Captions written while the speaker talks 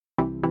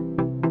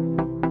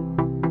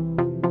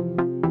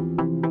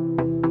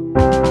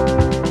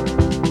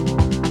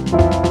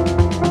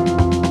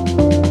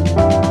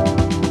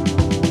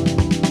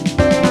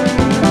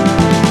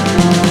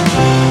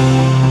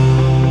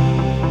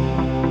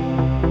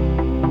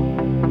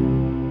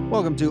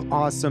Welcome to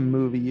Awesome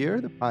Movie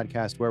Year, the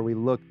podcast where we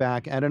look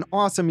back at an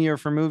awesome year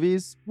for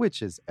movies, which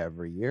is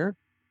every year.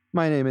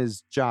 My name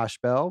is Josh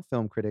Bell,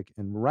 film critic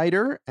and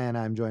writer, and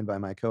I'm joined by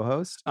my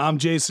co-host. I'm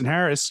Jason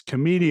Harris,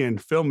 comedian,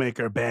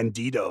 filmmaker,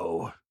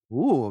 bandito.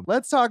 Ooh,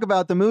 let's talk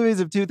about the movies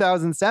of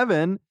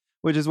 2007,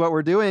 which is what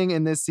we're doing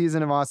in this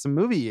season of Awesome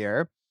Movie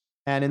Year.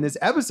 And in this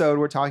episode,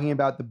 we're talking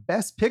about the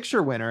Best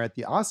Picture winner at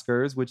the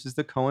Oscars, which is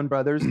the Coen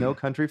brothers' No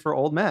Country for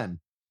Old Men.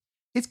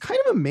 It's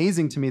kind of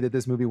amazing to me that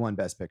this movie won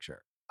Best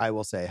Picture, I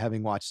will say,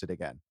 having watched it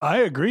again. I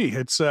agree.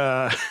 It's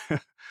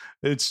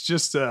it's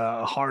just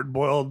a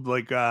hard-boiled,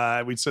 like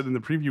we said in the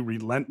preview,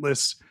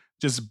 relentless,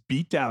 just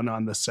beat down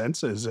on the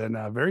senses and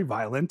very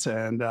violent.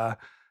 And the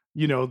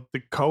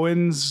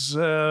Coens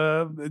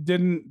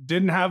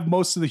didn't have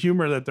most of the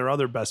humor that their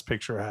other Best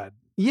Picture had.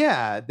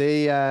 Yeah,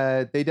 they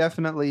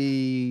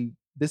definitely.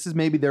 This is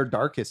maybe their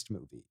darkest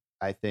movie,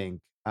 I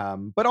think.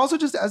 But also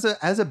just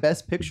as a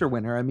Best Picture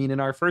winner. I mean, in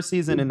our first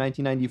season in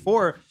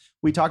 1994,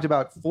 we talked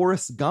about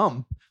Forrest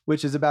Gump,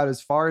 which is about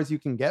as far as you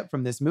can get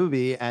from this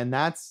movie. And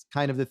that's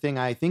kind of the thing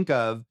I think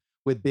of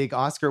with big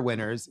Oscar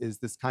winners, is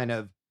this kind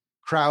of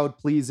crowd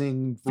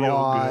pleasing,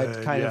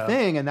 broad kind of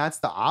thing. And that's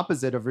the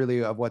opposite of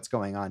what's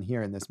going on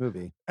here in this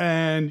movie.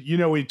 And,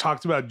 we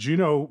talked about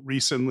Juno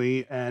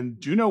recently,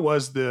 and Juno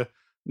was the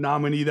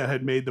nominee that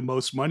had made the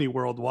most money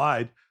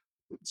worldwide.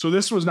 So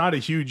this was not a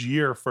huge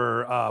year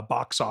for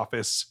box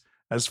office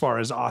as far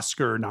as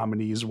Oscar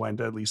nominees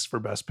went, at least for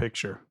Best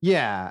Picture.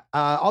 Yeah.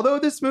 Although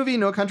this movie,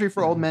 No Country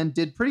for Old Men,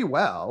 did pretty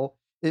well.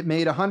 It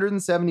made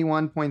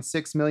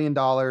 $171.6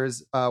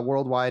 million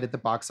worldwide at the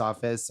box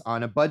office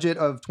on a budget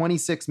of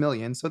 $26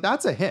 million. So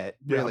that's a hit,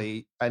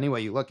 really, any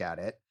way you look at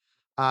it.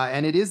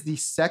 And it is the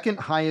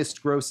second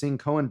highest grossing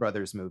Coen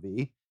brothers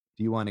movie.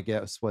 Do you want to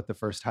guess what the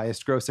first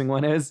highest grossing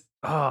one is?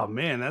 Oh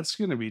man, that's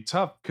going to be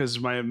tough because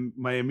my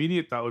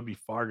immediate thought would be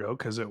Fargo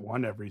because it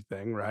won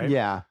everything, right?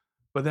 Yeah.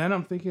 But then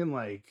I'm thinking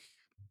like,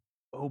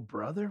 Oh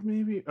Brother,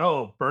 maybe?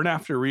 Oh, Burn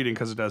After Reading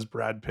because it does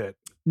Brad Pitt.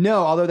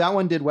 No, although that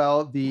one did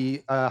well.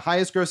 The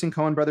highest grossing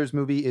Coen brothers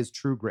movie is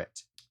True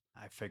Grit.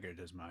 I figured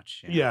as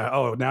much. Yeah.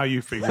 Oh, now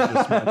you figured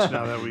as much.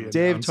 Now that we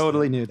Dave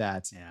totally knew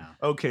that. Yeah.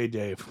 Okay,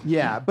 Dave.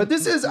 Yeah, but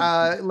this is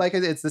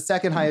it's the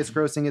second highest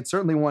grossing. It's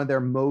certainly one of their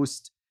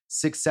most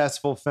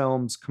successful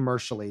films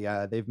commercially.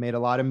 They've made a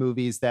lot of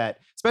movies that,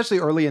 especially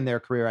early in their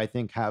career, I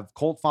think have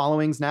cult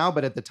followings now,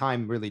 but at the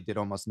time really did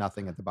almost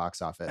nothing at the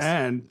box office.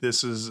 And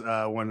this is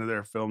one of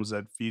their films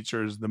that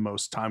features the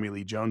most Tommy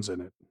Lee Jones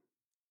in it.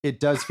 It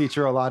does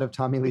feature a lot of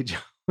Tommy Lee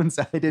Jones.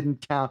 I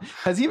didn't count.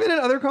 Has he been in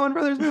other Coen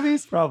brothers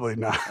movies? Probably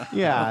not.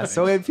 Yeah,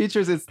 so it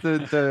features, it's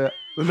the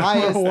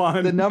highest,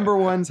 the number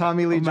one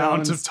Tommy Lee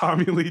amount Jones. of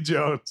Tommy Lee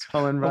Jones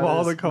Coen brothers of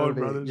all the Coen movie.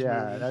 brothers.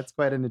 Yeah, movies. that's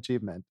quite an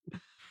achievement.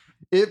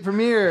 It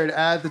premiered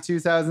at the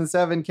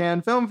 2007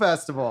 Cannes Film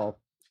Festival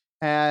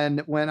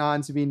and went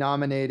on to be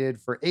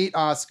nominated for 8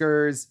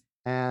 Oscars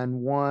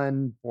and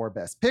won for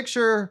Best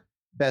Picture,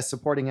 Best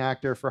Supporting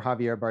Actor for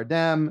Javier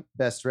Bardem,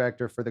 Best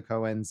Director for the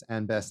Coens,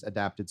 and Best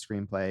Adapted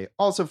Screenplay,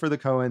 also for the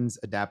Coens,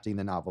 adapting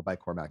the novel by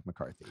Cormac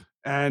McCarthy.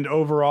 And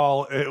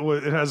overall,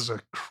 it has a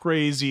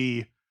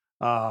crazy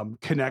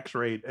connect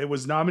rate. It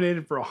was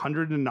nominated for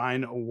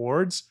 109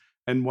 awards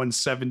and won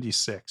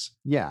 76.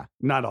 Yeah.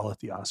 Not all at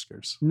the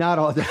Oscars. Not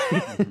all.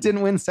 It didn't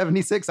win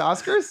 76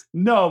 Oscars?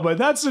 No, but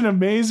that's an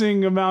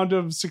amazing amount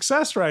of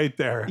success right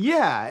there.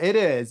 Yeah, it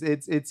is.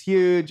 It's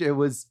huge. It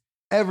was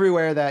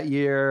everywhere that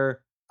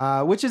year,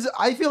 which is,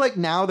 I feel like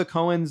now the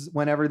Coens,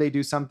 whenever they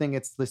do something,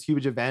 it's this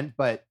huge event,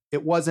 but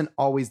it wasn't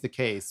always the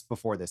case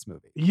before this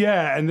movie.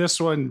 Yeah, and this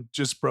one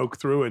just broke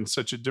through in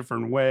such a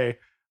different way.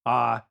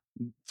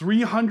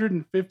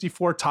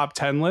 354 top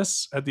 10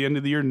 lists at the end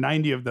of the year,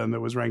 90 of them that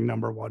was ranked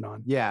number 1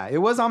 on. Yeah, it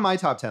was on my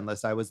top 10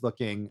 list. I was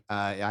looking,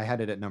 I had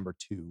it at number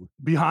 2.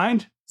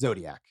 Behind?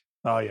 Zodiac.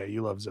 Oh yeah,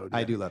 you love Zodiac.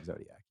 I do love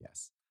Zodiac,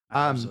 yes.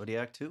 I love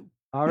Zodiac too.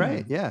 All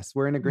right, yes,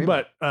 we're in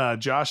agreement. But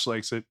Josh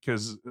likes it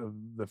because of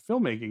the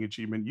filmmaking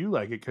achievement. You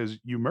like it because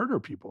you murder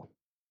people.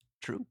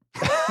 True.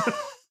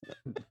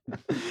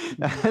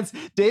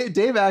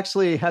 Dave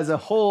actually has a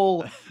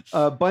whole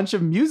bunch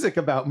of music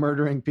about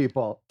murdering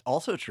people.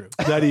 Also true.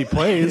 That he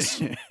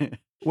plays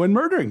when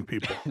murdering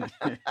people.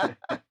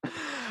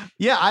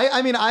 Yeah,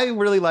 I mean, I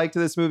really liked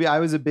this movie. I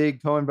was a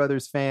big Coen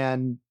Brothers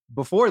fan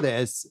before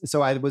this,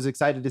 so I was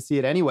excited to see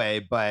it anyway,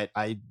 but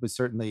I was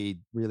certainly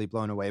really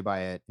blown away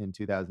by it in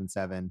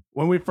 2007.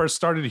 When we first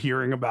started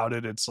hearing about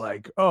it, it's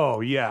like,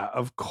 oh yeah,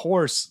 of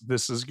course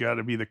this has got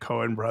to be the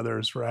Coen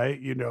brothers, right?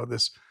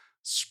 This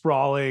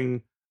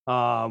sprawling,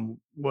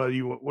 what do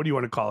you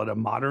want to call it? A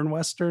modern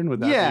Western? Would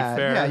that be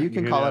fair? Yeah, you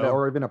can call it,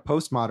 or even a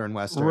postmodern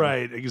Western.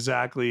 Right,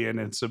 exactly. And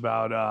it's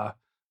about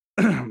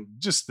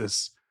just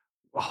this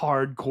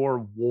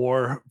hardcore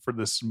war for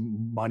this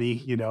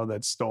money,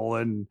 that's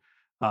stolen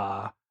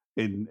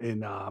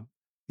in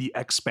the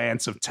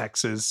expanse of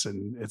Texas,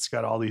 and it's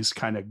got all these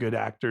kind of good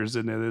actors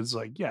in it. It's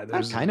like, yeah,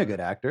 there's kind of good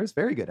actors,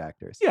 very good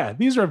actors. Yeah,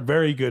 these are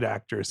very good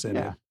actors in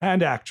it,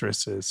 and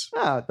actresses.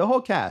 The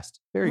whole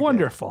cast, very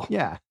wonderful. Good.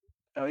 Yeah,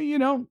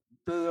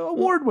 the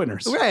award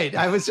winners. Right.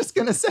 I was just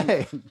gonna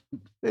say.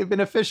 They've been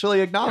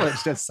officially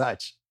acknowledged as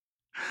such.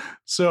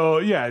 So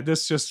yeah,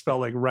 this just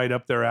felt like right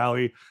up their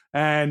alley.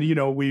 And you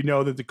know, we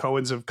know that the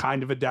Coens have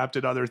kind of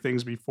adapted other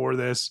things before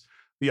this,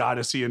 the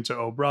Odyssey into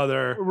Oh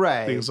Brother,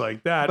 Right. things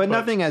like that. But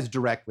nothing as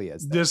directly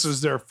as This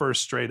is their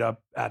first straight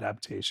up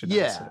adaptation.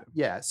 I'd say.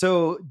 Yeah.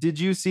 So did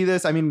you see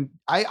this? I mean,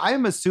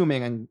 I'm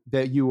assuming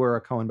that you were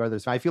a Coen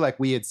Brothers fan. I feel like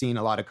we had seen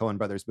a lot of Coen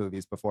Brothers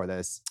movies before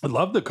this. I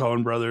love the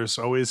Coen brothers,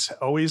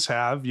 always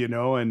have, you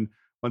know, and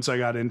once I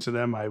got into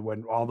them, I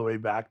went all the way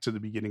back to the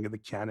beginning of the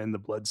canon, the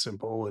Blood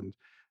Simple, and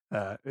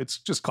it's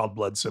just called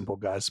Blood Simple,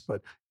 guys.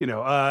 But you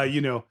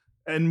know,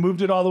 and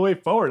moved it all the way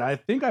forward. I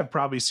think I've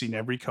probably seen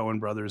every Coen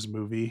brothers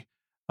movie.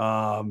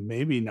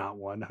 Maybe not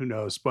one, who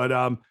knows? But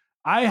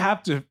I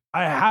have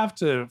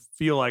to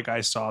feel like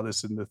I saw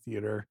this in the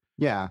theater.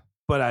 Yeah.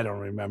 But I don't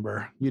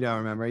remember. You don't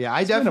remember? Yeah,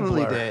 I It's been a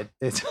definitely blur. did.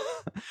 It's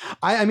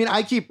I mean,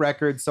 I keep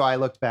records, so I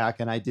looked back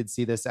and I did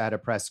see this at a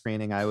press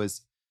screening. I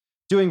was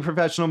doing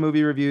professional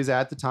movie reviews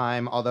at the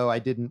time, although I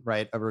didn't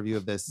write a review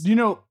of this. You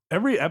know,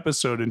 every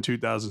episode in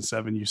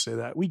 2007, you say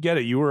that. We get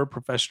it. You were a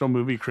professional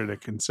movie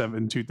critic in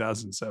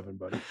 2007,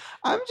 buddy.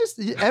 I'm just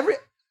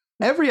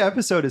every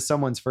episode is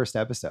someone's first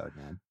episode,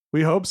 man.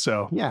 We hope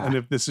so. Yeah. And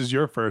if this is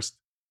your first,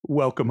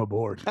 welcome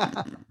aboard.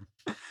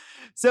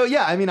 So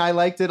yeah, I mean, I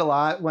liked it a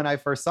lot when I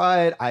first saw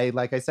it.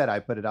 Like I said, I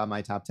put it on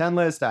my top 10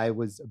 list. I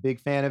was a big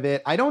fan of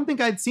it. I don't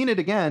think I'd seen it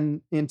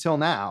again until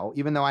now,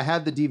 even though I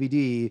had the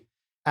DVD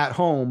at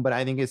home, but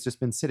I think it's just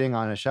been sitting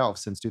on a shelf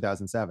since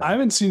 2007. I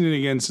haven't seen it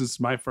again since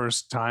my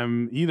first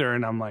time either.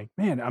 And I'm like,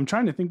 man, I'm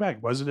trying to think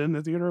back. Was it in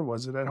the theater?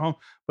 Was it at home?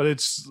 But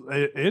it's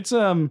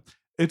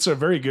a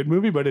very good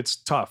movie, but it's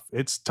tough.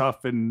 It's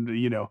tough and,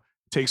 you know,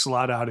 takes a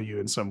lot out of you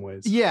in some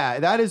ways. Yeah,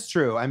 that is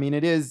true. I mean,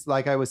 it is,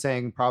 like I was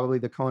saying, probably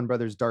the Coen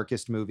brothers'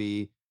 darkest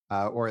movie,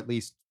 or at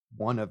least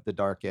one of the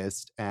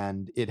darkest.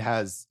 And it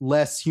has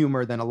less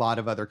humor than a lot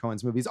of other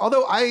Coen's movies.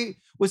 Although I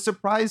was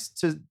surprised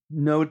to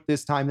note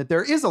this time that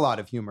there is a lot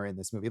of humor in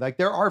this movie. Like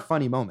there are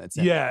funny moments.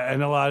 in it. Yeah.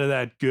 And a lot of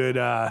that good,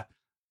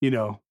 you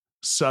know,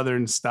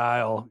 Southern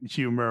style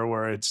humor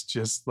where it's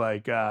just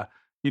like,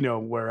 you know,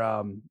 where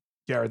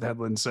Gareth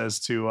Hedlund says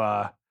to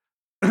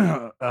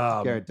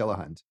Garrett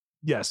Dillahunt.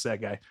 yes,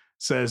 that guy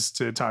says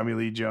to Tommy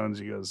Lee Jones,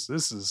 he goes,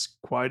 this is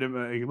quite a,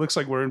 it looks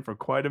like we're in for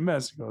quite a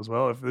mess. He goes,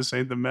 well, if this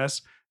ain't the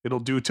mess, it'll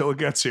do till it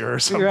gets here or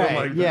something Right.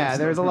 like that. Yeah,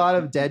 there's a lot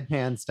of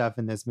deadpan stuff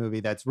in this movie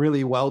that's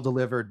really well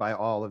delivered by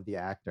all of the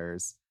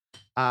actors.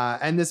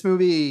 And this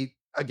movie,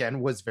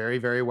 again, was very,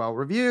 very well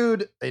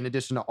reviewed. In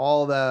addition to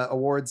all the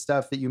award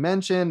stuff that you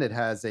mentioned, it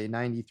has a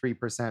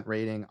 93%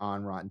 rating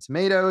on Rotten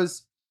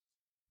Tomatoes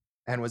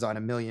and was on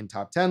a million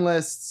top 10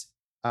 lists.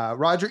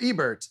 Roger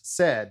Ebert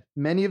said,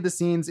 many of the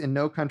scenes in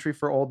No Country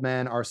for Old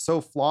Men are so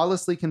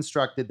flawlessly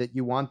constructed that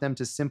you want them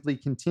to simply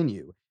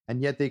continue,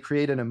 and yet they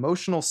create an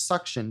emotional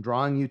suction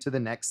drawing you to the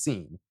next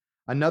scene.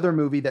 Another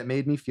movie that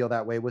made me feel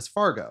that way was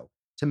Fargo.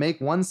 To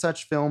make one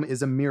such film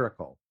is a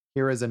miracle.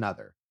 Here is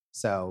another.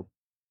 So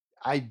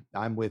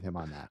I'm with him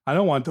on that. I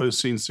don't want those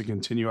scenes to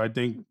continue. I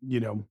think, you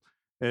know,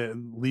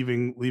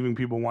 leaving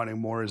people wanting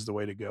more is the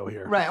way to go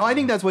here. Right. Well, I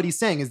think that's what he's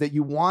saying is that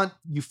you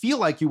feel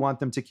like you want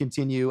them to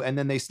continue and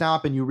then they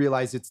stop and you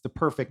realize it's the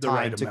perfect The time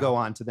right to amount. go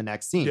on to the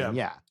next scene. Yeah.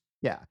 Yeah.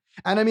 Yeah.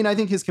 And I mean, I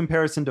think his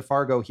comparison to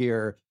Fargo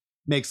here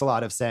makes a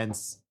lot of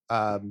sense.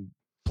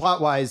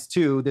 Plot wise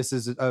too, this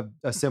is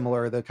a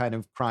similar, the kind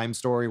of crime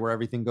story where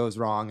everything goes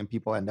wrong and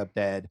people end up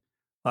dead.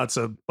 Lots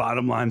of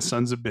bottom line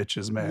sons of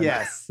bitches, man.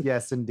 Yes.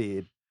 Yes,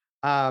 indeed.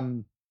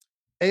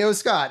 A.O.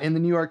 Scott in the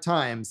New York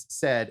Times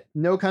said,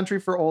 No Country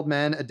for Old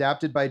Men,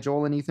 adapted by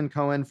Joel and Ethan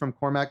Coen from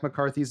Cormac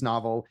McCarthy's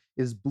novel,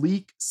 is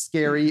bleak,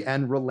 scary,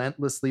 and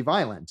relentlessly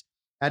violent.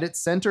 At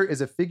its center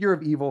is a figure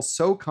of evil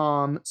so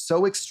calm,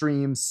 so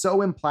extreme,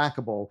 so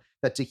implacable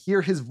that to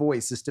hear his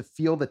voice is to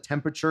feel the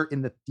temperature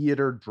in the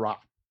theater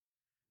drop.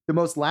 The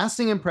most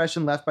lasting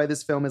impression left by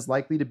this film is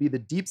likely to be the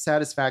deep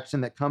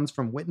satisfaction that comes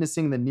from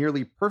witnessing the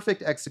nearly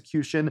perfect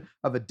execution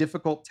of a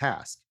difficult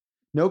task.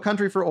 No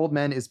Country for Old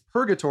Men is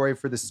purgatory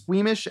for the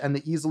squeamish and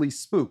the easily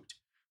spooked.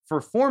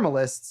 For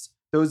formalists,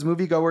 those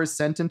moviegoers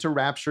sent into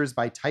raptures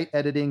by tight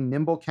editing,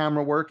 nimble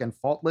camera work, and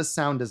faultless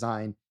sound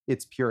design,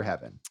 it's pure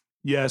heaven.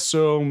 Yeah.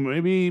 So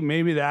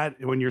maybe that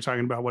when you're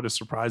talking about what a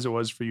surprise it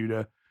was for you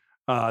to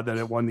that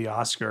it won the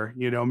Oscar,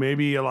 you know,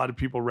 maybe a lot of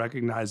people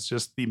recognize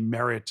just the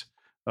merit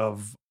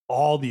of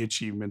all the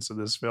achievements of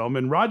this film.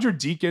 And Roger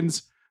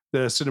Deakins, the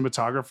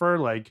cinematographer,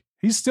 like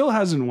he still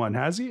hasn't won,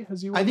 has he?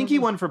 Has he won? I think he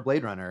won for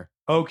Blade Runner.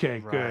 Okay,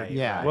 Right, good.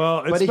 Yeah. Well,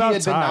 it's But he about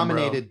had been time, bro.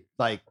 nominated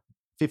like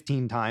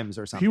 15 times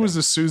or something. He was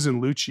a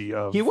Susan Lucci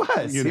of. He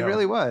was. you He know.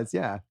 really was.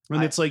 Yeah.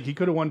 And it's like he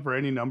could have won for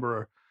any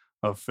number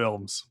of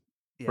films.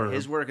 Yeah, for-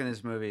 his work in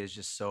this movie is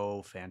just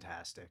so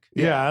fantastic.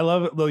 Yeah, I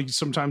love it. Like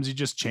sometimes he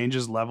just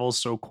changes levels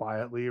so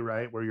quietly,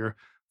 right? Where you're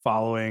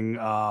following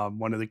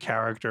one of the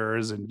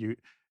characters, and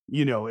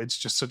you know, it's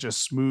just such a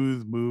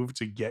smooth move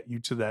to get you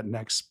to that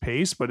next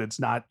pace, but it's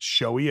not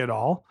showy at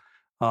all.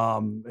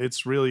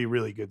 It's really,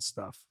 really good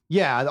stuff.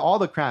 Yeah. All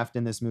the craft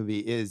in this movie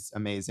is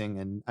amazing.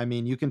 And I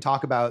mean, you can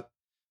talk about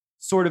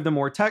sort of the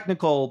more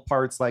technical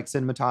parts like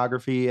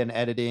cinematography and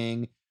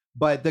editing,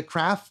 but the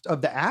craft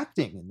of the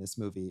acting in this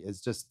movie is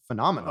just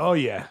phenomenal. Oh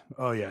yeah.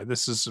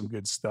 This is some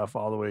good stuff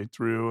all the way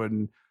through.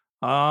 And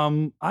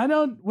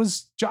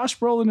was Josh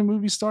Brolin a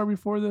movie star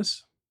before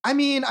this? I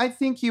mean, I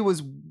think he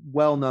was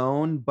well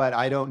known, but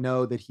I don't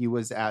know that he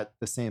was at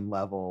the same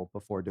level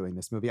before doing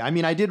this movie. I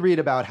mean, I did read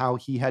about how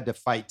he had to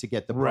fight to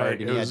get the part, Right,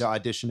 and it he was- had to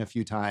audition a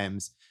few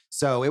times.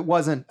 So it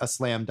wasn't a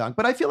slam dunk.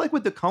 But I feel like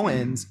with the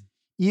Coens,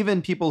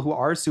 even people who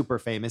are super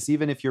famous,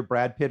 even if you're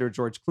Brad Pitt or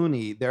George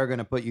Clooney, they're going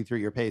to put you through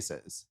your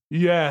paces.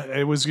 Yeah,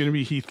 it was going to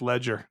be Heath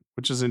Ledger,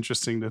 which is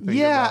interesting to think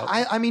Yeah,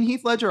 about. I mean,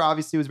 Heath Ledger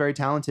obviously was very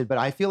talented, but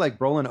I feel like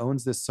Brolin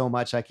owns this so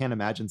much, I can't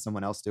imagine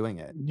someone else doing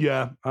it.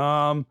 Yeah.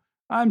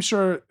 I'm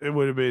sure it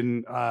would have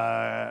been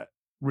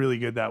really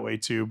good that way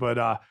too.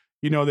 But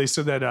they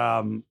said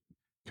that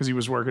because he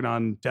was working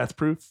on Death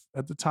Proof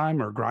at the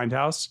time, or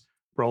Grindhouse,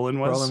 Brolin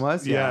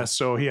was. Yeah.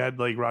 So he had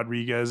like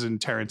Rodriguez and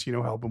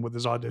Tarantino help him with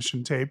his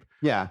audition tape.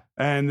 Yeah.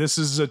 And this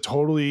is a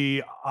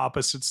totally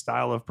opposite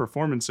style of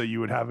performance that you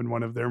would have in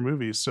one of their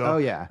movies. So Oh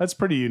yeah. that's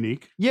pretty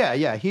unique.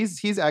 Yeah.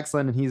 He's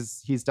excellent, and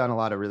he's done a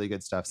lot of really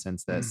good stuff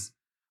since this.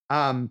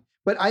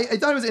 But I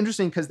thought it was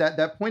interesting because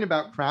that point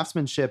about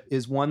craftsmanship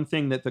is one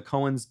thing that the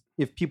Coens,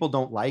 if people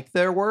don't like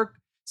their work,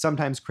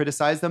 sometimes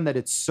criticize them, that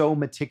it's so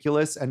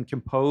meticulous and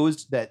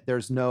composed that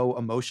there's no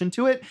emotion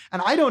to it.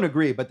 And I don't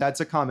agree, but that's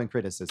a common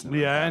criticism.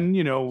 Yeah. And,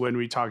 when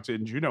we talked to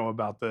Juno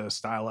about the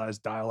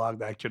stylized dialogue,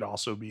 that could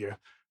also be a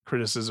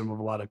criticism of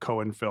a lot of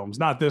Coen films.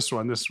 Not this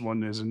one. This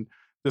one isn't.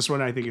 This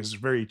one, I think, is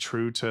very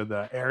true to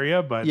the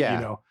area, but,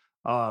 Yeah.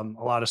 a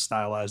lot of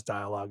stylized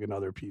dialogue in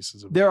other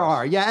pieces of There this.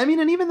 are. Yeah. I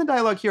mean, and even the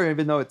dialogue here,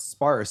 even though it's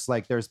sparse,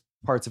 like there's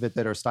parts of it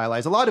that are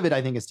stylized. A lot of it,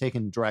 I think, is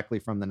taken directly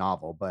from the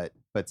novel, but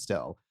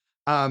still.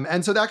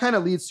 And so that kind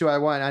of leads to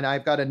and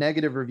I've got a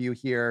negative review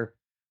here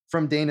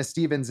from Dana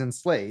Stevens in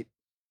Slate,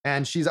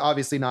 and she's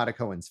obviously not a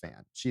Coens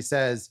fan. She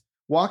says,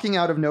 walking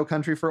out of No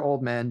Country for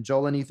Old Men,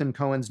 Joel and Ethan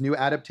Coen's new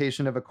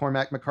adaptation of a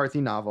Cormac McCarthy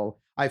novel,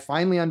 I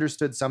finally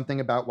understood something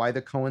about why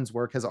the Coens'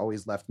 work has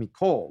always left me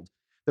cold.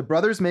 The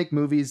brothers make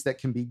movies that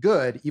can be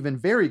good, even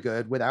very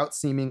good, without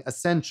seeming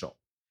essential.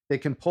 They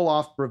can pull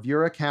off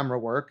bravura camera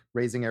work,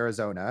 Raising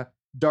Arizona,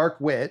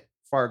 dark wit,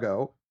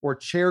 Fargo, or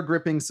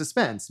chair-gripping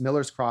suspense,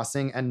 Miller's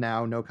Crossing, and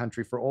now No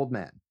Country for Old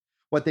Men.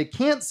 What they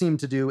can't seem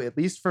to do, at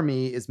least for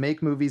me, is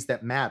make movies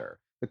that matter.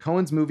 The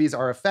Coens' movies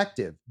are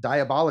effective,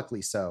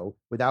 diabolically so,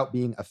 without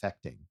being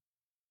affecting.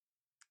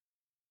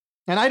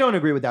 And I don't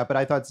agree with that, but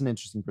I thought it's an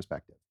interesting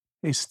perspective.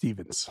 Hey,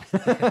 Stevens.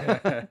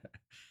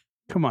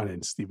 Come on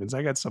in, Stevens.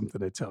 I got something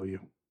to tell you.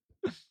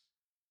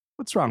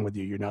 What's wrong with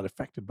you? You're not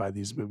affected by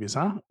these movies,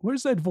 huh?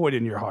 Where's that void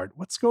in your heart?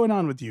 What's going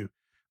on with you?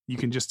 You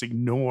can just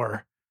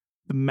ignore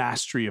the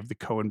mastery of the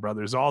Coen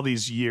brothers all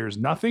these years.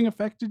 Nothing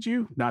affected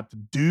you? Not the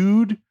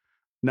Dude?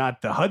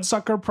 Not the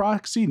Hudsucker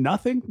Proxy?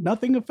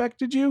 Nothing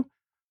affected you?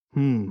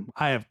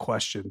 I have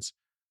questions.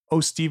 Oh,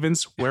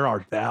 Stevens, where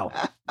art thou?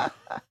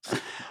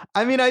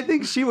 I mean, I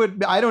think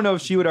I don't know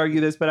if she would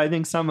argue this, but I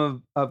think some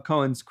of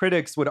Coen's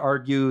critics would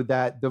argue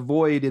that the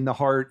void in the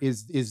heart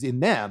is in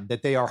them,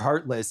 that they are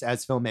heartless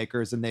as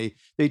filmmakers, and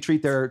they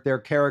treat their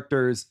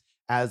characters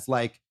as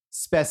like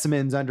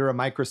specimens under a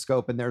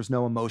microscope, and there's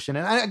no emotion.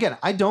 And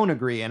I don't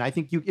agree. And I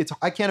think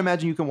I can't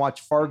imagine you can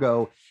watch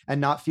Fargo and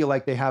not feel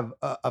like they have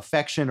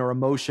affection or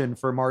emotion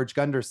for Marge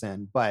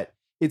Gunderson, but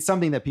it's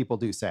something that people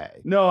do say.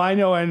 No, I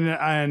know.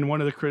 And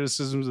one of the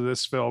criticisms of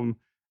this film,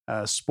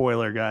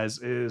 spoiler guys,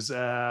 is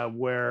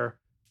the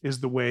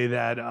way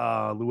that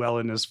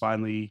Llewellyn is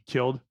finally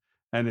killed.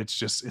 And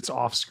it's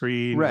off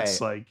screen. Right.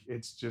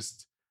 It's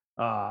just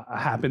a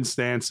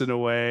happenstance in a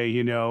way,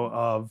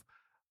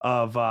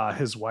 of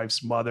his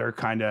wife's mother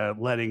kind of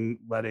letting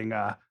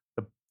the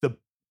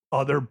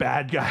other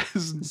bad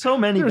guys. So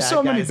many There's bad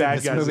so many guys bad in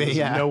this guys movie, that doesn't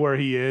yeah. know where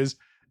he is.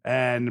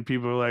 And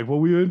people are like, well,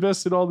 we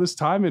invested all this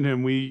time in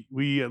him. We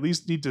at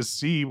least need to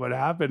see what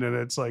happened. And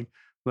it's like,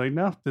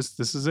 no, this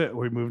is it.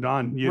 We moved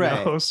on,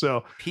 Right. know?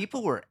 So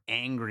People were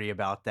angry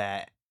about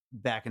that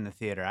back in the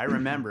theater. I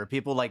remember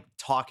people like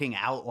talking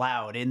out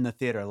loud in the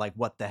theater, like,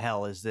 what the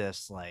hell is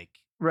this? Like,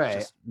 Right.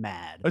 just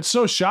mad. it's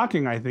so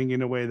shocking, I think,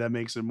 in a way that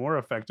makes it more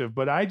effective.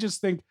 But I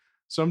just think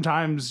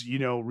sometimes,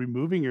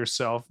 removing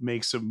yourself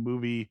makes a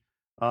movie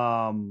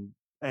you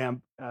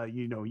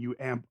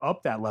amp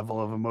up that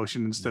level of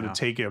emotion instead Yeah. of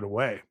take it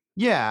away.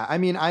 Yeah, I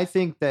mean, I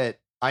think that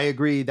I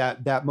agree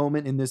that that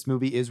moment in this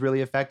movie is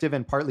really effective,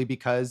 and partly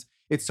because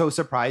it's so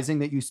surprising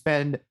that you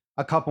spend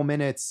a couple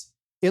minutes,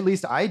 at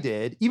least I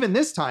did, even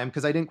this time,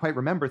 because I didn't quite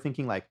remember,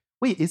 thinking like,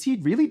 wait, is he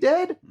really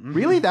dead?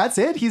 Really? That's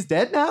it? He's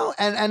dead now?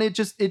 And it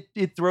just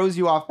it throws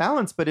you off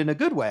balance, but in a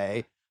good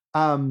way.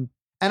 And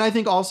I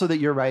think also that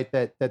you're right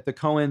that the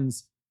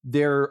Coens,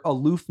 their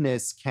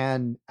aloofness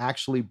can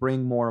actually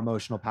bring more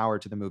emotional power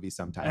to the movie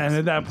sometimes. And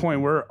at that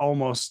point, we're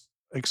almost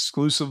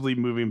exclusively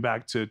moving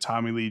back to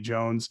Tommy Lee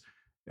Jones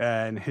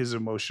and his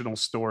emotional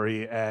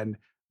story. And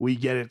we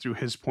get it through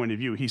his point of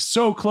view. He's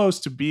so close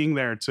to being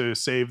there to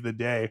save the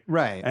day.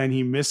 Right. And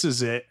he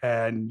misses it.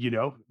 And,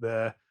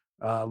 the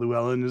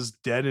Llewellyn is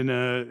dead in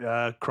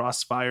a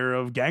crossfire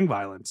of gang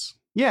violence.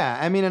 Yeah,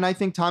 I mean, and I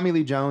think Tommy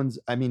Lee Jones,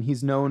 I mean,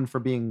 he's known for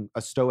being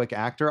a stoic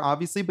actor,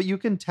 obviously, but you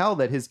can tell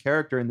that his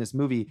character in this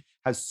movie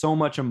has so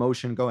much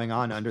emotion going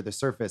on under the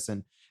surface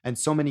and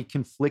so many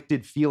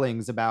conflicted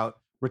feelings about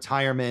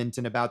retirement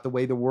and about the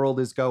way the world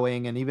is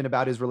going and even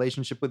about his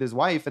relationship with his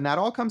wife. And that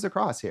all comes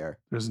across here.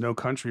 There's no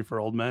country for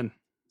old men.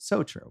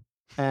 So true.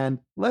 And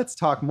let's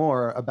talk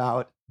more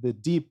about the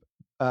deep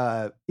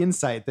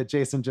insight that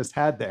Jason just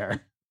had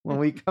there when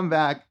we come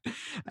back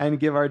and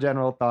give our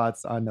general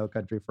thoughts on No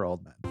Country for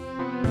Old Men.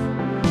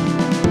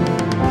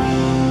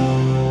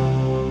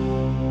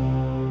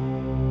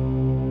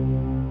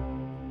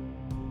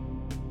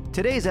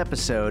 Today's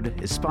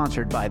episode is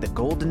sponsored by the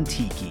Golden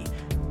Tiki,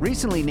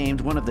 recently named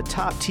one of the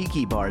top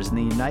tiki bars in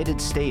the United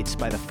States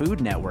by the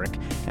Food Network,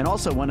 and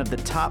also one of the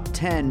top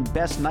 10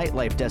 best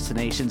nightlife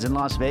destinations in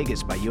Las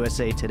Vegas by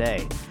USA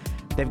Today.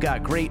 They've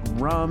got great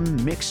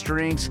rum, mixed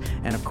drinks,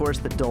 and of course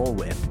the Dole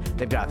Whip.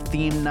 They've got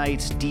theme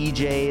nights,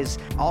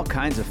 DJs, all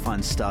kinds of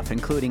fun stuff,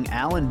 including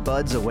Al and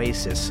Bud's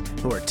Oasis,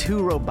 who are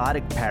two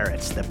robotic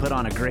parrots that put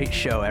on a great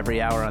show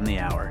every hour on the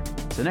hour.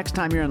 So next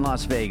time you're in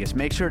Las Vegas,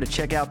 make sure to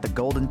check out the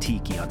Golden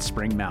Tiki on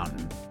Spring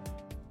Mountain.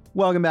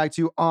 Welcome back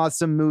to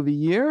Awesome Movie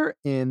Year.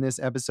 In this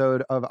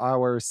episode of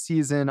our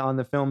season on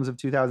the films of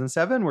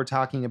 2007, we're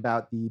talking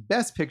about the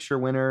Best Picture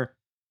winner,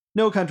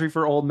 No Country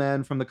for Old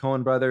Men from the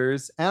Coen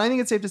brothers. And I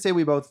think it's safe to say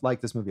we both like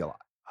this movie a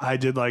lot. I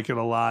did like it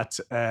a lot.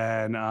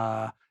 And,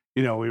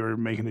 we were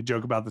making a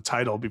joke about the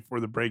title before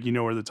the break. You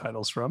know where the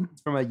title's from?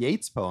 It's from a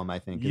Yeats poem, I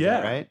think. Is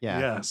that right?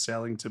 Yeah.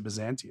 Sailing to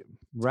Byzantium.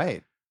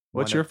 Right.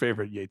 What's your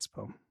favorite Yeats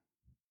poem?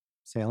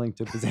 Sailing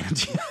to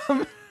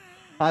Byzantium.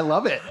 I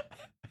love it.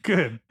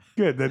 Good.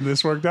 Then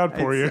this worked out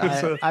for you.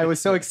 I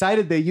was so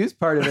excited they used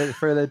part of it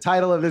for the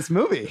title of this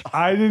movie.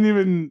 I didn't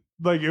even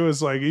it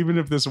was like, even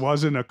if this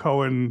wasn't a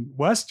Coen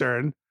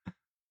Western,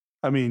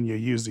 I mean, you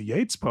used a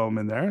Yeats poem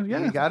in there.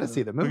 Yeah. You got to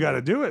see the movie. We got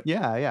to do it.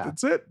 Yeah.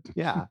 That's it.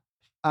 Yeah.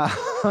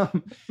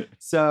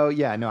 So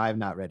yeah, no, I have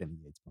not read any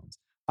Yeats poems.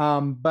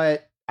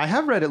 But I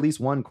have read at least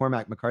one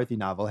Cormac McCarthy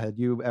novel. Had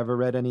you ever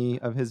read any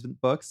of his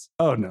books?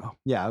 Oh no.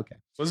 Yeah. Okay.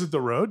 Was it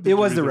The Road? It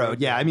was The Road.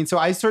 Yeah. I mean, so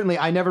I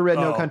never read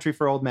No Oh. Country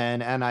for Old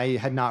Men, and I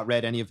had not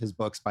read any of his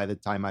books by the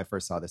time I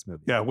first saw this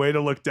movie. Yeah. Way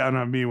to look down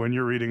on me when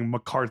you're reading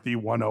McCarthy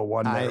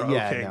 101 there.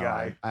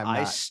 Guy.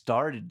 I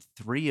started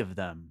 3 of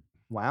them.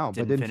 Wow,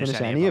 but didn't finish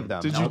any of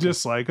them. Did you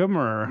dislike them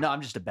or? No,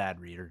 I'm just a bad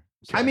reader.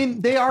 I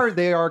mean, they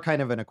are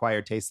kind of an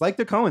acquired taste, like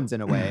the Coens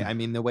in a way. I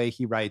mean, the way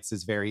he writes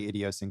is very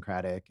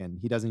idiosyncratic, and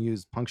he doesn't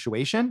use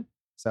punctuation,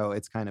 so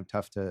it's kind of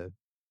tough to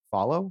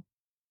follow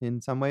in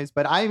some ways.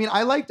 But I mean,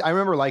 I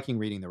remember liking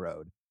reading The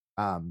Road.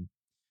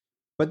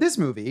 But this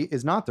movie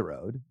is not The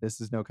Road. This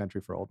is No Country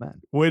for Old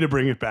Men. Way to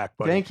bring it back,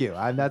 buddy. Thank you.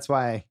 That's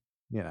why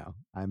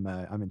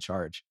I'm in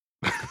charge.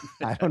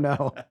 I don't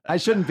know. I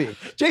shouldn't be.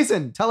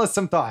 Jason, tell us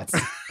some thoughts.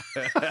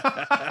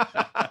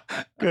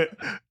 Good.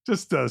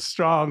 Just a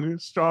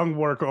strong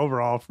work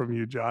overall from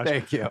you, Josh.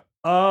 Thank you.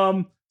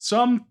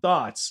 Some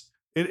thoughts.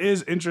 It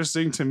is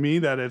interesting to me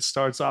that it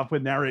starts off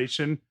with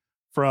narration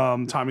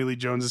from Tommy Lee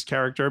Jones's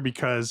character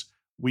because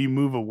we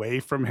move away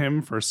from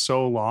him for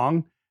so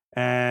long.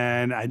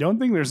 And I don't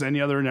think there's any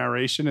other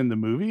narration in the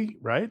movie,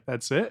 right?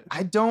 That's it.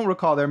 I don't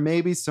recall. There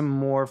may be some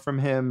more from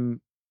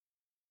him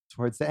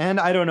towards the end.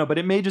 I don't know, but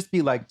it may just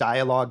be like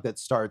dialogue that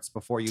starts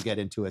before you get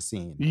into a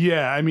scene.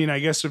 Yeah. I mean, I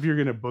guess if you're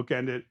going to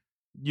bookend it,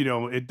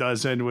 it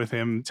does end with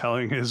him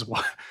telling his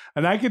wife.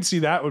 And I could see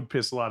that would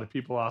piss a lot of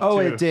people off. Oh,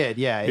 too. it did.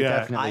 Yeah, it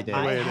definitely did.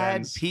 I it had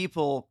ends.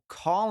 people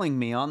calling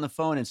me on the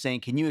phone and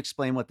saying, "Can you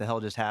explain what the hell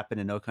just happened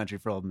in No Country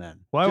for Old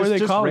Men?" Why were they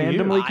just calling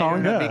randomly you? I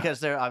don't know, Yeah.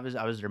 because I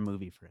was their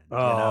movie friend.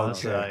 Oh, okay.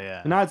 So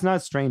yeah. No, it's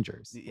not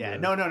strangers. Yeah,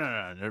 no.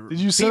 Did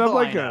you set up People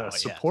like I know, a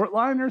support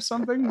line or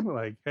something?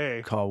 Like,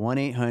 hey, Call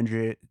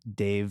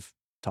 1-800-DAVE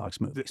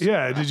Talks Movies.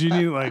 yeah. Did you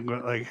need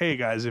like, hey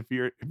guys, if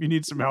you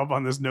need some help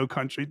on this No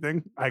Country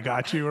thing, I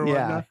got you or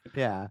whatnot.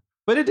 Yeah.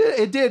 But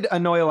it did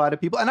annoy a lot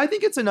of people. And I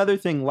think it's another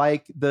thing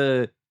like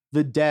the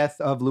death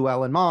of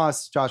Llewellyn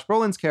Moss, Josh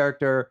Brolin's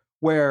character,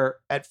 where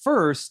at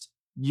first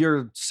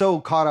you're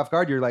so caught off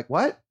guard. You're like,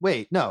 what?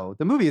 Wait, no,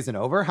 the movie isn't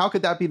over. How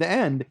could that be the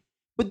end?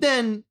 But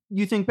then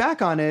you think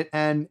back on it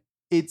and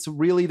it's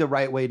really the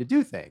right way to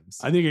do things.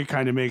 I think it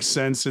kind of makes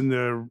sense in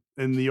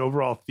the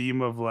overall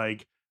theme of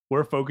like,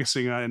 we're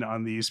focusing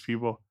on these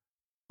people.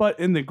 But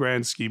in the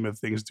grand scheme of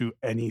things, does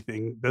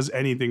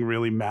anything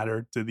really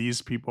matter? Do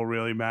these people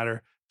really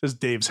matter? Does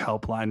Dave's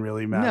helpline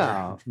really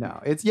matter? No.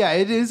 It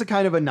is a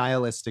kind of a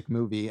nihilistic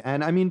movie.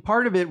 And I mean,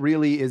 part of it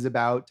really is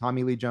about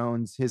Tommy Lee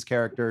Jones, his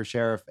character,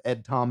 Sheriff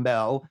Ed Tom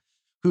Bell,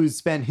 who's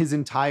spent his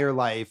entire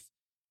life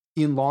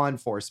in law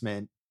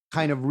enforcement,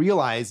 kind of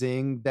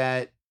realizing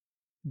that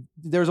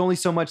there's only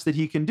so much that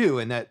he can do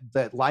and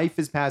that life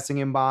is passing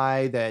him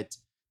by, that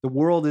the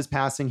world is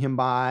passing him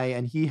by,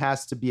 and he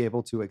has to be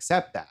able to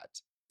accept that.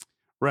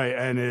 Right.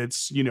 And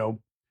it's,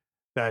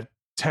 that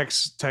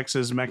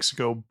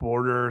Texas-Mexico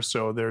border.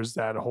 So there's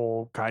that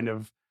whole kind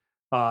of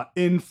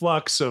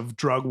influx of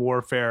drug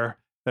warfare.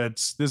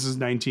 this is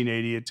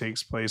 1980. It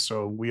takes place,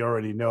 so we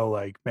already know,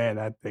 like, man,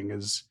 that thing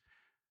is.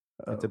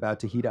 It's about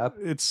to heat up.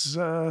 It's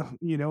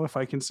if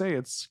I can say,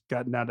 it's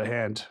gotten out of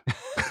hand.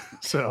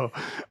 So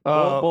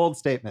Bold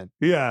statement.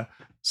 yeah.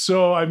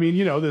 So I mean,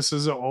 this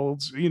is an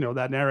old,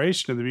 that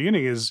narration in the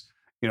beginning is,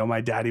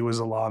 my daddy was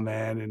a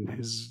lawman and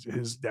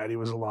his daddy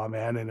was a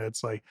lawman, and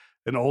it's like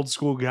an old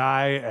school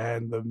guy,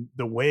 and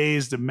the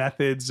ways, the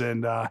methods,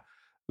 and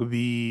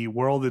the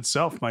world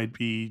itself might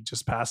be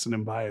just passing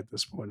him by at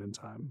this point in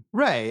time.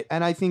 Right.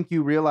 And I think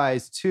you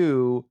realize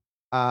too,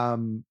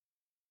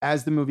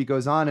 as the movie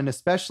goes on, and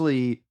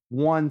especially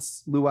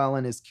once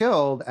Llewellyn is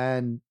killed,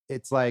 and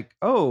it's like,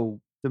 oh,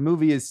 the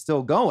movie is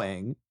still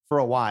going for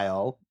a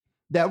while,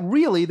 that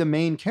really the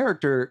main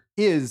character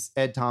is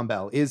Ed Tom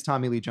Bell, is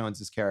Tommy Lee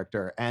Jones's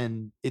character.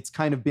 And it's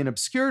kind of been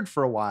obscured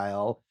for a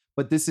while,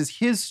 but this is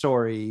his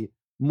story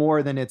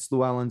more than it's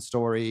Llewellyn's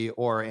story,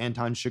 or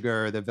Anton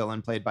Chigurh, the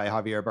villain played by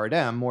Javier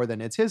Bardem, more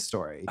than it's his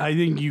story. I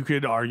think you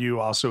could argue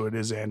also it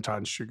is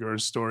Anton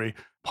Chigurh's story,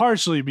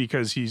 partially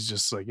because he's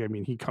just like, I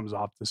mean, he comes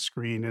off the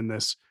screen in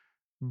this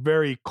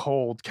very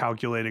cold,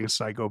 calculating,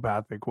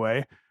 psychopathic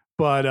way.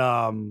 But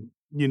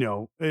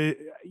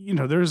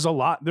there's a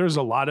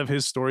lot of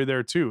his story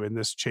there too, in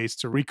this chase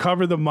to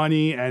recover the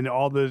money, and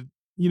all the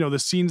the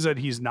scenes that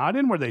he's not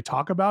in where they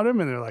talk about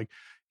him and they're like,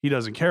 he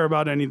doesn't care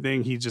about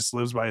anything. He just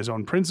lives by his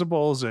own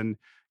principles. And,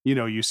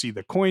 you see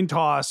the coin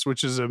toss,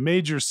 which is a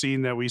major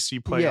scene that we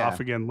see play off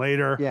again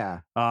later.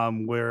 Yeah.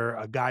 Where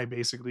a guy,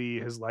 basically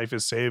his life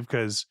is saved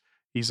because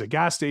he's a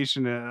gas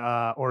station,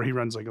 or he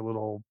runs like a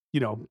little,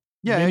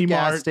 a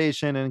gas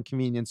station and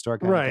convenience store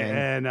kind of thing.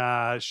 And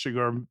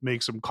Chigurh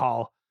makes him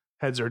call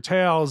heads or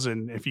tails.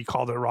 And if he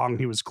called it wrong,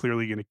 he was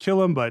clearly going to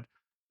kill him. But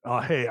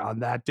hey,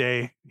 on that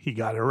day, he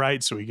got it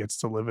right. So he gets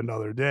to live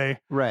another day.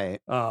 Right.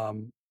 I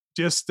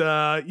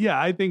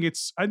think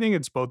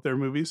it's both their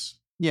movies.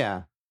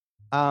 Yeah.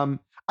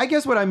 I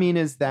guess what I mean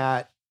is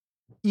that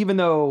even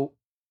though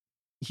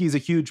he's a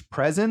huge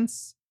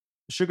presence,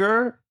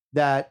 Chigurh,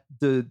 that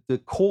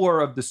the core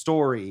of the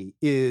story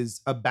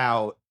is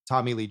about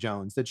Tommy Lee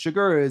Jones, that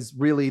Chigurh is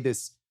really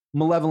this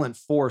malevolent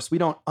force. We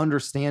don't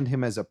understand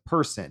him as a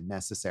person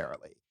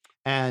necessarily.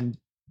 And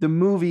the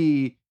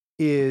movie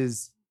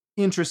is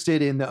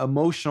interested in the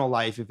emotional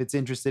life, if it's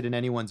interested in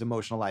anyone's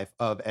emotional life,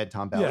 of Ed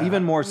Tom Bell,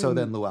 even more so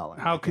than Llewellyn.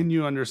 How can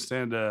you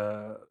understand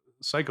a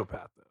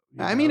psychopath, though?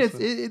 I mean,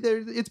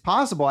 it's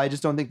possible. I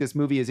just don't think this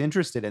movie is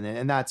interested in it,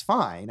 and that's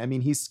fine. I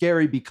mean, he's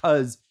scary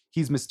because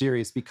he's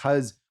mysterious,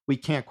 because we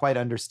can't quite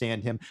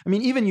understand him. I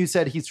mean, even you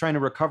said he's trying to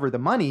recover the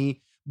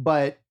money,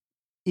 but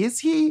is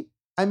he?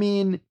 I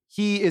mean,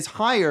 he is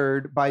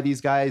hired by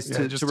these guys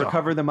to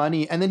recover the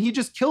money, and then he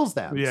just kills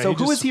them. Yeah, so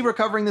who is he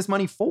recovering this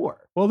money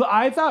for? Well,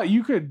 I thought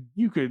you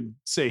could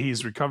say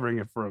he's recovering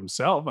it for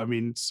himself. I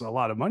mean, it's a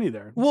lot of money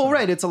there. Well,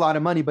 right, it's a lot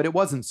of money, but it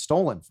wasn't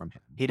stolen from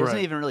him. He doesn't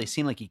even really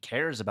seem like he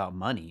cares about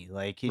money.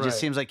 Like, he just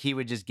seems like he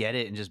would just get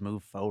it and just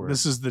move forward.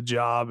 This is the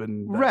job,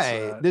 and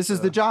this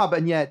is the job,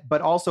 and yet,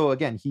 but also,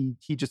 again,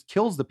 he just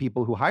kills the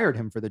people who hired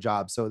him for the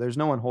job. So there's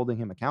no one holding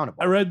him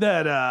accountable. I read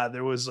that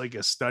there was like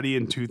a study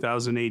in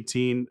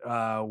 2018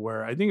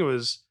 where I think it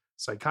was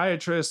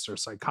psychiatrists or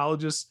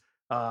psychologists.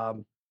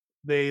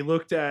 They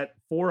looked at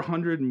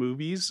 400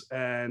 movies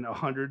and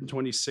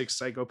 126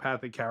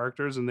 psychopathic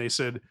characters, and they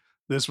said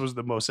this was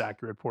the most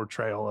accurate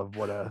portrayal of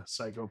what a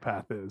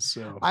psychopath is.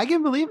 So I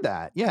can believe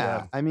that.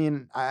 Yeah. I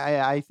mean,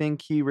 I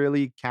think he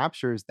really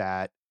captures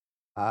that,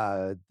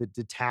 the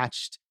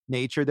detached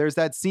nature. There's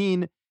that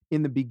scene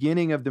in the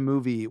beginning of the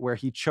movie where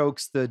he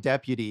chokes the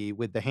deputy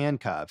with the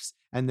handcuffs,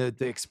 and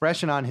the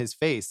expression on his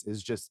face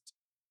is just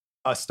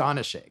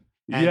astonishing.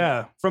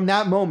 And from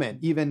that moment,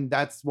 even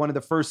that's one of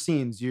the first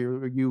scenes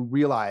you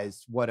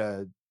realize what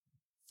a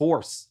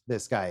force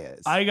this guy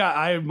is.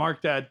 I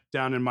marked that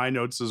down in my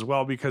notes as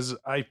well, because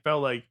I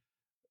felt like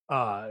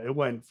it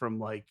went from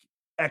like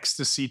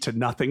ecstasy to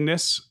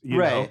nothingness, you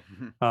know,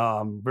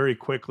 very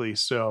quickly.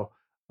 So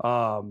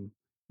and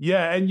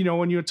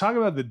when you talk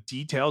about the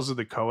details of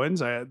the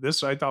Coens,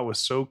 I thought was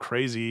so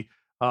crazy.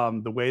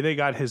 The way they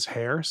got his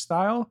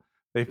hairstyle.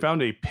 They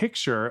found a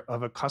picture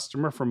of a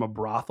customer from a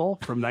brothel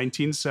from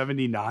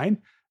 1979. And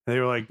they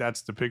were like,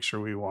 that's the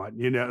picture we want.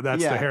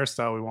 That's the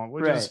hairstyle we want,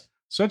 which is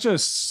such a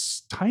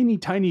tiny,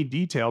 tiny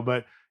detail.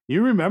 But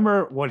you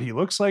remember what he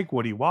looks like,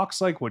 what he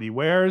walks like, what he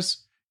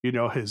wears,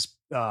 his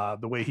the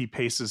way he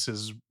paces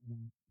his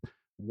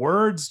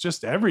words,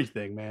 just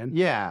everything, man.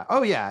 Yeah.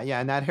 Oh, yeah. Yeah.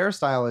 And that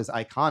hairstyle is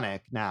iconic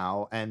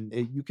now. And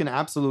you can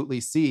absolutely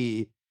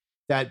see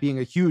that being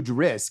a huge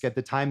risk at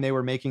the time they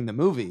were making the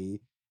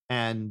movie.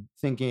 And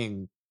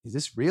thinking, is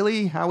this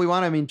really how we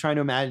want? I mean, trying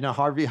to imagine a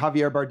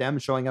Javier Bardem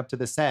showing up to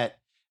the set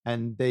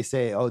and they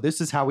say, oh,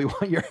 this is how we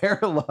want your hair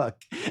to look,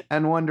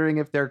 and wondering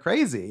if they're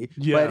crazy.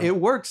 Yeah. But it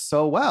works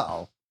so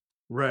well.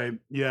 Right.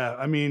 Yeah.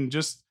 I mean,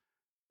 just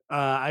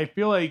I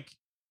feel like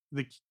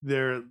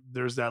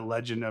there's that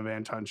legend of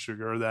Anton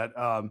Chigurh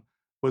that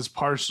was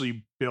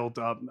partially built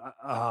up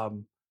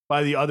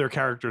by the other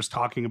characters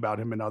talking about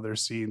him in other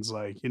scenes.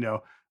 Like,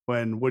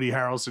 when Woody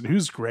Harrelson,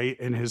 who's great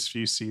in his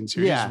few scenes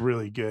here, Yeah. he's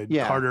really good.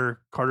 Yeah.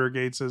 Carter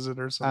Gates, is it,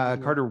 or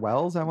something? Carter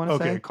Wells, I want to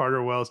Okay, say.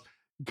 Carter Wells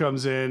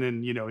comes in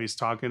and he's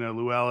talking to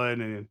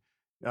Llewellyn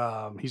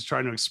and he's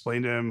trying to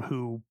explain to him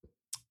who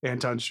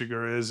Anton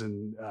Chigurh is,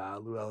 and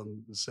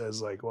Llewellyn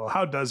says like, "Well,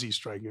 how does he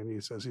strike you?" And he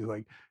says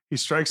he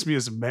strikes me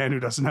as a man who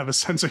doesn't have a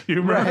sense of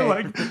humor.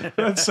 Right. Like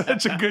that's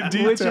such a good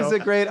detail. Which is a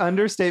great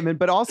understatement,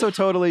 but also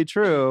totally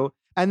true.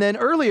 And then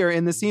earlier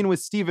in the scene with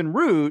Stephen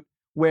Root,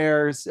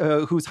 where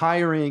who's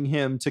hiring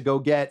him to go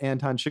get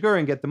Anton Chigurh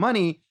and get the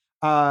money,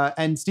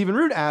 and Stephen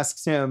Root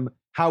asks him,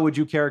 "How would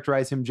you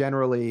characterize him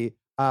generally?"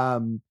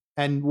 And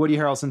Woody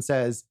Harrelson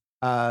says,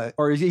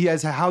 or he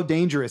has, "How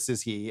dangerous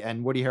is he?"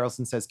 And Woody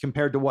Harrelson says,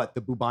 "Compared to what?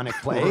 The bubonic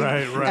plague."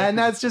 Right. And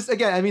that's just,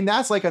 again, I mean,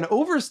 that's like an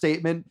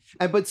overstatement.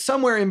 But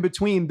somewhere in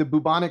between the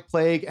bubonic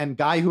plague and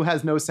guy who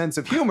has no sense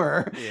of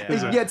humor,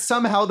 yet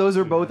somehow those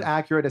are both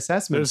accurate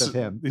assessments of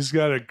him.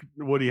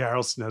 Woody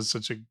Harrelson has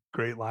such a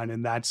great line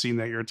in that scene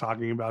that you're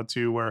talking about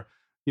too, where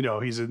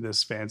he's in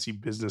this fancy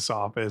business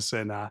office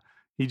and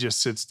he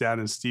just sits down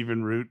and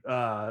Stephen Root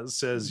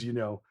says,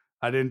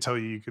 "I didn't tell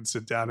you could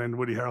sit down." And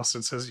Woody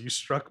Harrelson says, you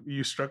struck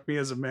me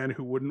as a man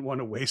who wouldn't want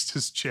to waste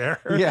his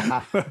chair."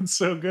 Yeah. That's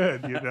so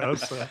good,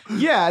 So.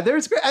 Yeah,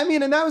 there's great. I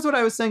mean, and that was what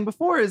I was saying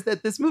before, is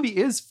that this movie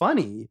is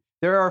funny.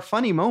 There are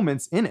funny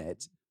moments in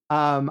it.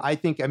 I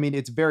think,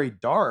 it's very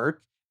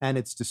dark and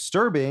it's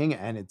disturbing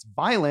and it's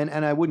violent,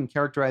 and I wouldn't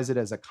characterize it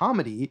as a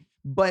comedy,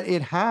 but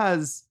it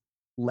has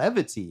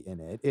levity in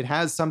it. It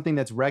has something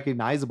that's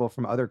recognizable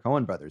from other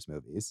Coen Brothers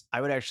movies.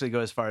 I would actually go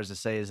as far as to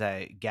say is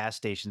that gas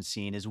station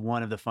scene is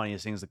one of the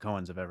funniest things the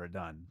Coens have ever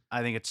done.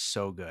 I think it's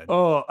so good.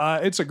 Oh,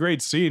 it's a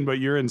great scene, but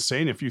you're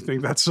insane if you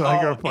think that's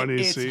like a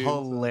funny it's scene. It's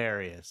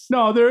hilarious.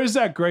 No, there is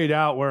that great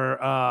out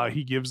where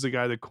he gives the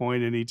guy the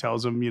coin and he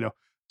tells him,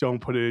 don't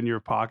put it in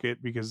your pocket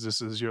because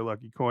this is your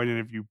lucky coin.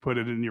 And if you put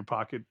it in your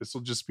pocket, this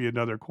will just be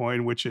another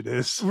coin, which it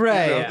is.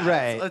 Right,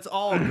 right. It's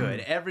all good.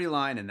 Every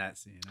line in that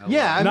scene.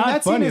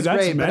 That funny, scene is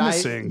that's great.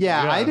 menacing. But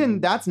I didn't,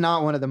 that's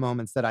not one of the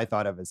moments that I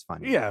thought of as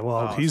funny. Yeah,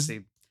 well,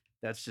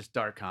 that's just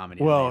dark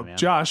comedy. Well, man.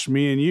 Josh,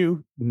 me and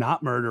you,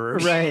 not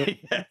murderers. Right.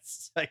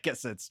 Yes, I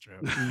guess that's true.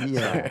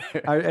 Yeah,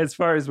 as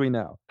far as we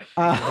know.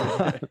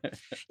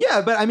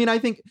 Yeah, but I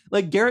think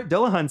like Garrett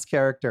Dillahunt's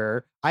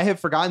character, I have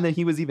forgotten that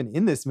he was even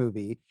in this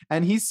movie.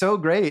 And he's so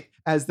great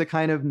as the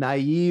kind of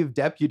naive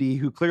deputy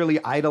who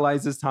clearly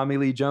idolizes Tommy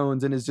Lee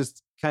Jones and is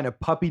just kind of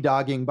puppy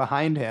dogging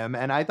behind him.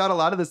 And I thought a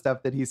lot of the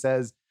stuff that he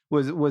says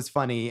was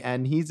funny.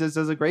 And he just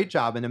does a great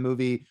job in a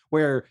movie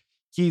where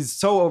he's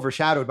so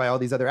overshadowed by all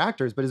these other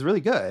actors, but is really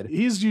good.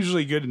 He's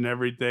usually good in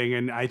everything.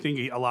 And I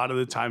think a lot of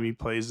the time he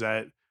plays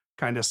that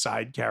kind of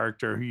side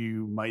character who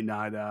you might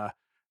not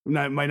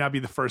be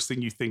the first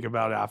thing you think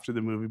about after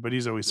the movie, but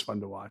he's always fun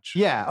to watch.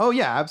 Yeah. Oh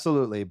yeah,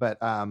 absolutely. But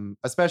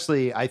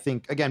especially I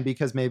think, again,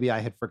 because maybe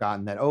I had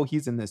forgotten that,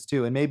 he's in this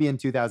too. And maybe in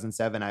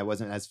 2007, I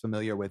wasn't as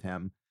familiar with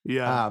him.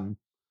 Yeah.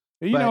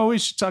 We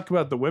should talk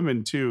about the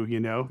women too.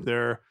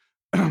 They're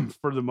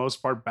for the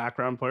most part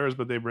background players,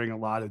 but they bring a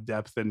lot of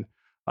depth and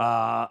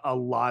a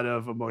lot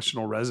of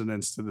emotional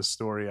resonance to the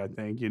story, I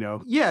think,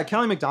 Yeah,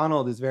 Kelly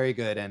MacDonald is very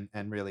good and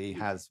really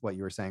has what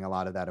you were saying, a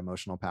lot of that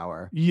emotional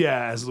power.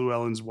 Yeah, as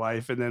Llewellyn's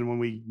wife. And then when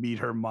we meet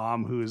her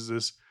mom, who is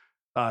this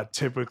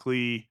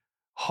typically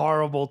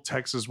horrible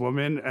Texas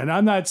woman. And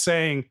I'm not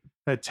saying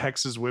that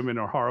Texas women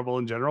are horrible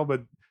in general,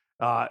 but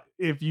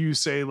if you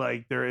say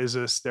like there is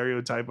a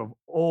stereotype of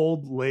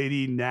old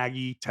lady,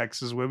 naggy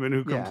Texas women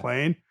who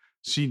complain,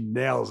 she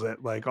nails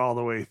it like all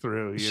the way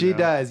through. She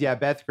does. Yeah.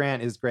 Beth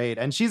Grant is great.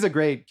 And she's a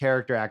great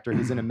character actor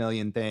who's in a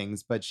million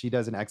things, but she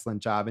does an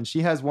excellent job. And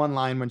she has one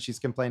line when she's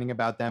complaining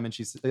about them and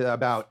she's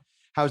about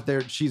how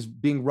she's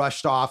being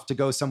rushed off to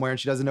go somewhere and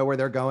she doesn't know where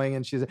they're going.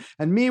 And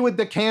and me with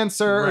the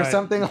cancer or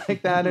something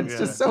like that. It's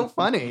just so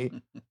funny.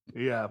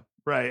 Yeah.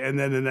 Right. And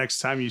then the next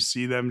time you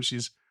see them,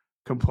 she's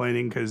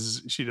complaining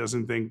because she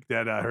doesn't think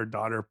that her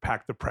daughter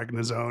packed the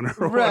prednisone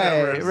or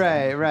whatever.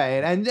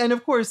 Right. And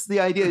of course, the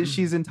idea is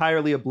she's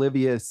entirely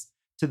oblivious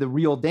to the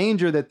real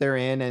danger that they're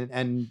in.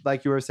 And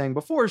like you were saying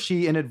before,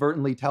 she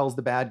inadvertently tells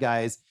the bad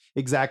guys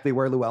exactly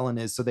where Llewellyn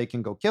is so they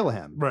can go kill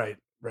him. Right.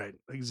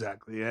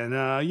 Exactly. And,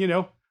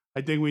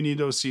 I think we need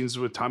those scenes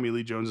with Tommy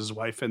Lee Jones's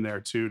wife in there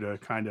too, to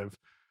kind of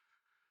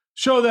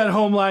show that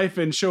home life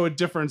and show a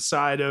different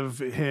side of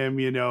him.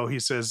 He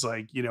says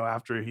like,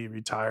 after he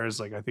retires,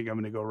 like, I think I'm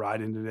going to go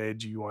riding today.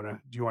 Do you want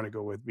to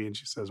go with me? And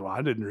she says, well,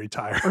 I didn't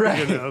retire.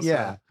 Right.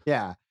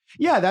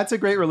 Yeah. That's a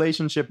great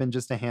relationship in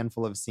just a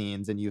handful of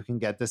scenes. And you can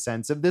get the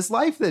sense of this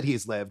life that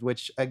he's lived,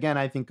 which again,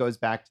 I think goes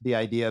back to the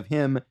idea of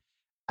him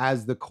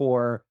as the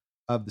core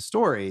of the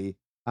story.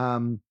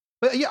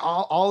 But yeah,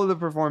 all of the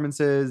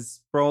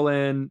performances,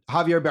 Brolin,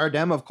 Javier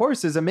Bardem, of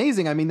course, is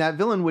amazing. I mean, that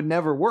villain would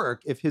never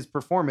work if his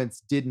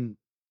performance didn't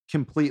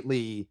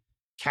completely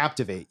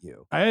captivate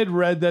you. I had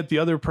read that the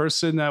other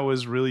person that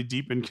was really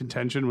deep in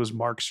contention was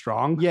Mark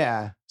Strong.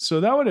 Yeah.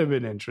 So that would have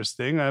been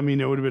interesting. I mean,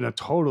 it would have been a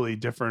totally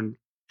different.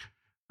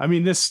 I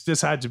mean, this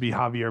had to be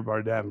Javier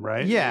Bardem,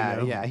 right?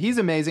 Yeah, yeah. He's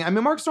amazing. I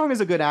mean, Mark Strong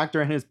is a good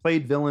actor and has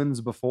played villains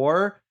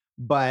before.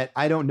 but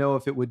I don't know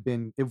if it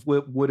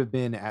would have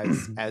been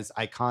as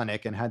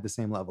iconic and had the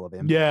same level of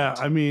impact. Yeah,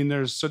 I mean,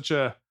 there's such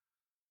the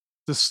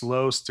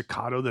slow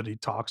staccato that he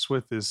talks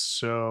with is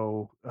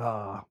so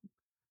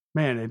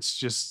man, it's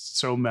just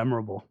so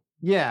memorable.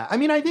 Yeah, I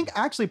mean, I think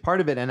actually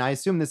part of it, and I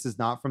assume this is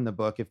not from the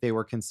book if they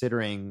were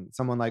considering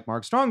someone like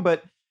Mark Strong,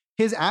 but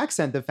his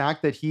accent, the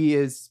fact that he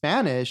is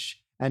Spanish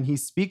and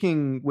he's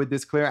speaking with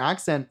this clear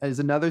accent is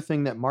another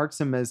thing that marks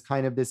him as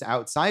kind of this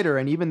outsider.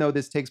 And even though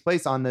this takes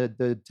place on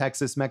the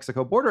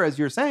Texas-Mexico border, as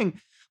you're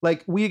saying,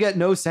 like we get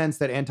no sense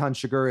that Anton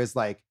Chigurh is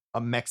like a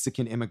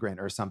Mexican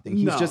immigrant or something.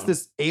 He's just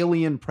this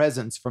alien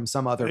presence from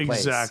some other place.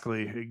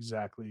 Exactly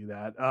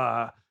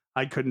that.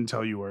 I couldn't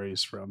tell you where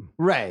he's from.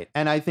 Right.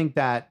 And I think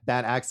that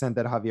accent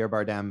that Javier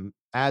Bardem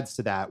adds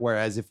to that,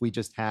 whereas if we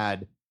just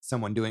had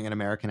someone doing an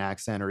American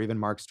accent or even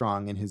Mark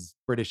Strong in his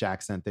British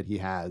accent that he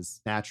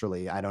has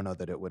naturally, I don't know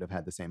that it would have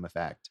had the same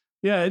effect.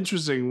 Yeah,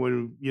 interesting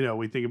when,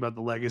 we think about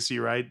the legacy,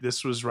 right?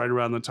 This was right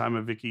around the time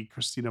of Vicky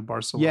Cristina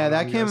Barcelona. Yeah,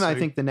 that came, I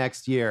think, the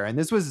next year. And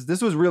this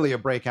was really a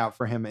breakout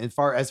for him as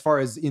far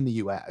as in the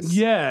US.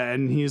 Yeah,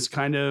 and he's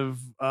kind of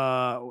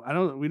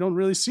we don't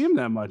really see him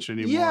that much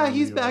anymore. Yeah,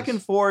 he's back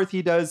and forth.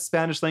 He does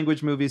Spanish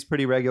language movies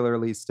pretty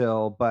regularly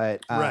still,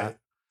 but right.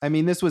 I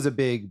mean, this was a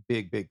big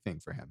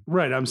thing for him.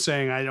 Right. I'm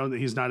saying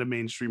he's not a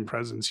mainstream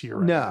presence here.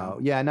 Right now.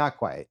 Yeah, not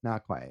quite.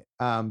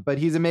 But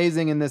he's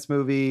amazing in this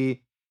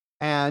movie.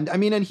 And I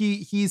mean, and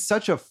he's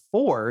such a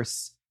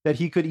force that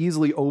he could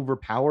easily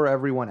overpower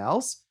everyone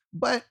else.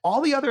 But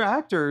all the other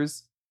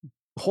actors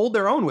hold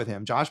their own with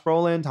him. Josh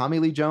Brolin, Tommy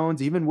Lee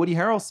Jones, even Woody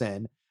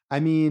Harrelson.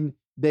 I mean,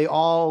 they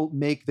all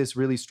make this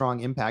really strong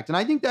impact. And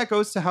I think that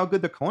goes to how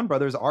good the Coen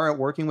brothers are at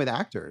working with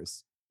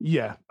actors.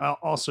 Yeah.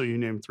 Also, you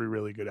named 3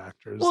 really good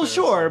actors. Well,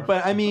 sure.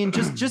 But I mean,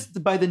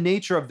 just by the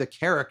nature of the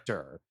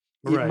character,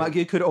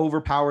 it could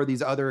overpower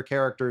these other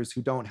characters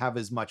who don't have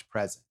as much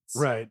presence.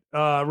 Right.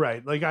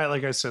 Right. Like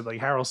I said, like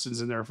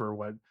Harrelson's in there for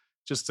what?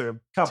 Just a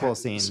couple of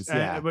scenes.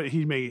 Yeah. But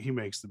he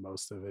makes the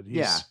most of it.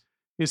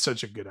 He's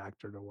such a good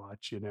actor to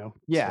watch,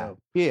 Yeah, so,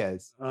 he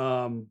is.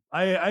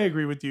 I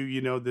agree with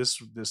you.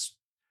 This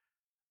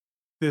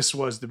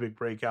was the big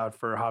breakout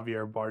for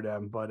Javier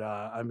Bardem, but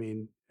I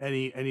mean,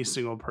 any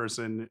single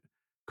person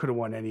could have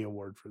won any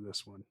award for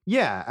this one.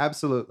 Yeah,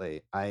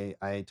 absolutely.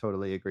 I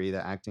totally agree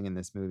that acting in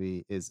this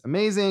movie is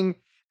amazing.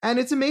 And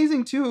it's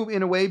amazing too,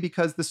 in a way,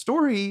 because the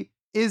story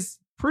is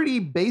pretty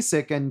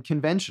basic and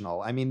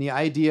conventional. I mean, the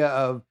idea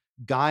of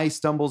guy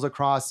stumbles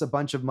across a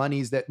bunch of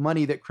money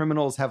that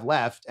criminals have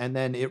left, and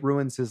then it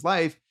ruins his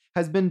life,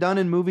 has been done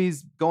in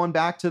movies going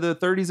back to the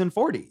 30s and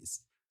 40s.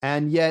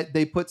 And yet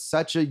they put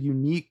such a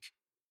unique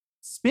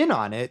spin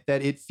on it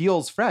that it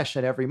feels fresh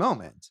at every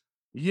moment.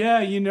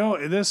 Yeah,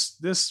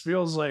 this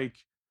feels like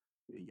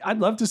I'd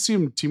love to see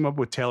him team up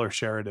with Taylor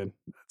Sheridan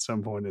at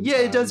some point.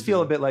 It does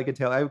feel a bit like a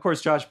Taylor. Of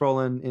course, Josh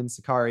Brolin in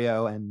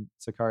Sicario and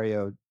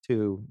Sicario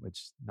 2,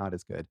 which not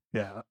as good.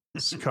 Yeah,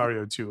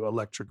 Sicario 2,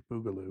 Electric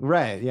Boogaloo.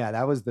 Right. Yeah,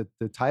 that was the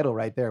title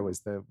right there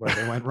was where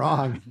they went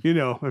wrong.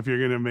 If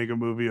you're gonna make a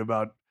movie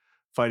about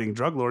fighting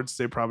drug lords,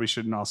 they probably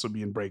shouldn't also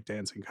be in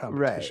breakdancing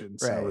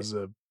competitions. Right. So it was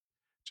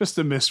just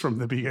a miss from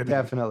the beginning.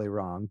 Definitely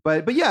wrong.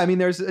 But yeah, I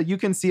mean, you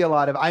can see a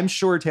lot of, I'm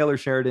sure Taylor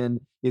Sheridan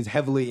is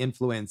heavily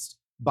influenced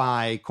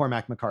by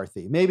Cormac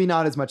McCarthy. Maybe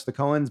not as much the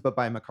Coens, but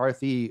by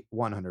McCarthy,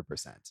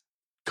 100%.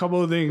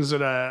 Couple of things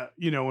that,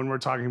 when we're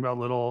talking about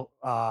little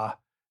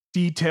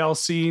detail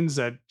scenes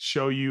that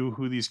show you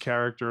who these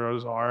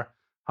characters are,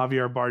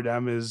 Javier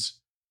Bardem is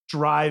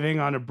driving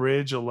on a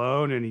bridge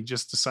alone and he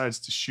just decides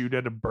to shoot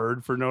at a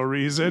bird for no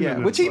reason. Yeah,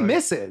 which he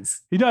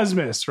misses. He does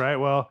miss, right?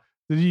 Well,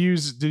 Did he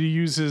use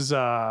his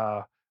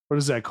what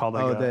is that called?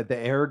 Like the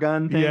air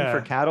gun thing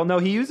for cattle? No,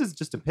 he uses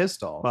just a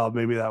pistol. Well,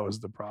 maybe that was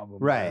the problem.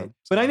 Right.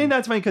 But I think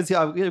that's funny because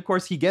of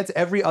course he gets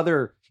every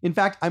other. In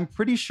fact, I'm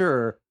pretty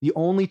sure the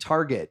only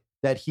target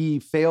that he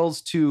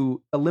fails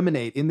to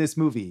eliminate in this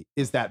movie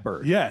is that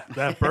bird. Yeah,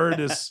 that bird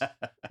is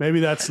maybe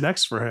that's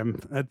next for him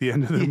at the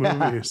end of the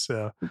movie.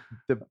 So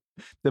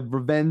the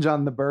revenge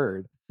on the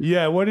bird.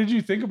 Yeah. What did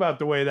you think about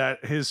the way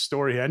that his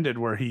story ended,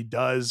 where he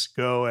does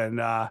go and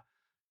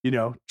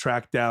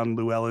track down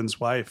Llewellyn's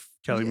wife,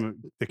 the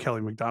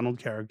Kelly MacDonald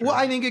character? Well,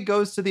 I think it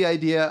goes to the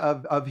idea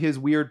of his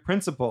weird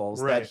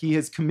principles, that he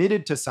has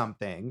committed to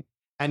something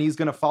and he's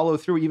going to follow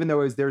through, even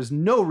though there's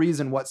no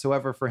reason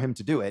whatsoever for him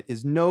to do it,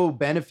 is no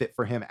benefit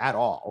for him at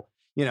all.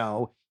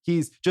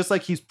 He's just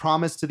like he's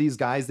promised to these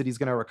guys that he's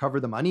going to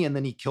recover the money and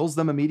then he kills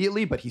them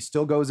immediately, but he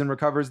still goes and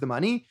recovers the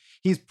money.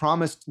 He's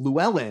promised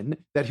Llewellyn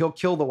that he'll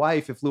kill the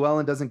wife if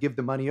Llewellyn doesn't give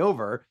the money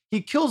over.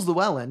 He kills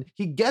Llewellyn,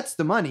 he gets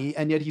the money,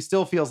 and yet he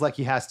still feels like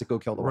he has to go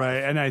kill the wife.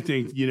 Right. And I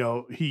think,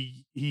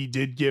 he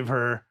did give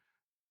her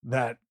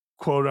that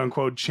quote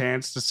unquote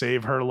chance to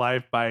save her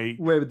life by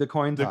with the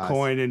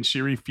coin, and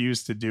she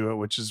refused to do it,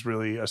 which is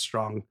really a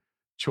strong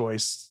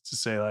choice to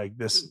say, like,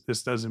 this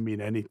doesn't mean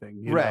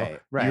anything. Right.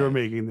 You're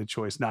making the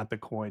choice, not the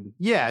coin.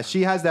 Yeah,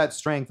 she has that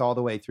strength all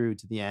the way through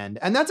to the end.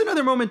 And that's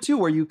another moment too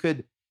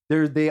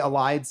where they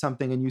allied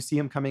something and you see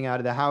him coming out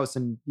of the house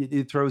and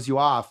it throws you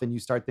off and you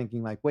start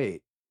thinking like,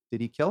 wait,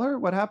 did he kill her?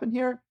 What happened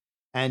here?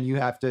 and you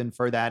have to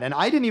infer that. And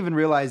I didn't even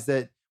realize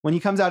that when he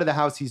comes out of the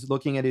house, he's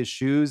looking at his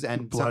shoes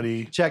and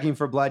Bloody. checking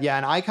for blood. Yeah,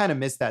 and I kind of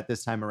missed that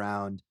this time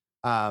around,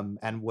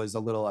 and was a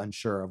little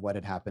unsure of what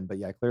had happened. But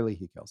yeah, clearly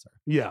he kills her.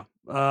 Yeah.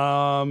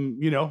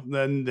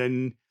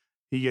 Then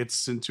he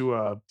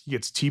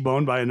gets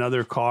T-boned by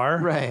another car.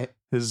 Right.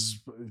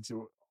 His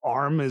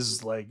arm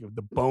is like,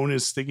 the bone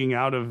is sticking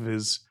out of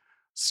his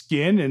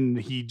skin, and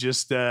he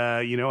just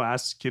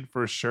asks the kid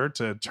for a shirt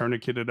to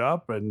tourniquet it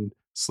up and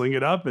sling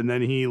it up, and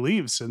then he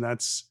leaves, and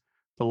that's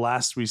the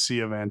last we see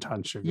of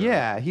Anton Chigurh.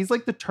 Yeah, he's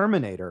like the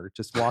Terminator,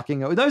 just walking.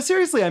 No,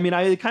 seriously, I mean,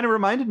 it kind of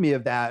reminded me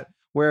of that,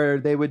 where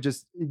they would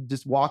just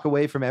walk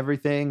away from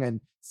everything and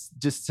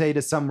just say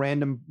to some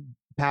random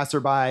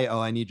passerby, "Oh,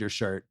 I need your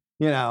shirt."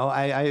 You know,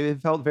 I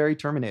felt very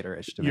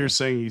Terminator-ish to me. You're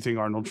saying you think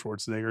Arnold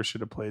Schwarzenegger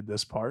should have played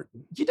this part?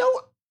 You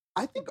know,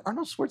 I think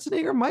Arnold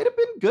Schwarzenegger might have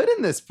been good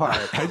in this part.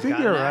 I think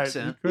got you're an right.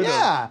 accent. He could have,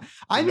 Yeah,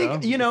 I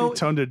think, he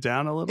toned it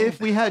down a little. if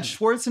we had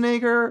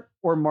Schwarzenegger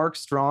or Mark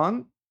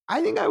Strong,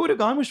 I think I would have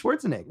gone with It would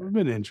Schwarzenegger. have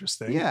been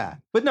interesting. Yeah,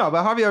 but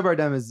Javier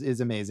Bardem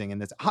is amazing in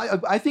this.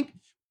 I think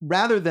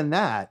rather than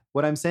that,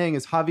 what I'm saying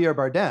is Javier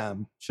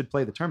Bardem should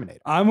play the Terminator.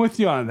 I'm with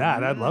you on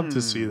that. I'd love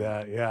to see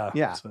that. Yeah.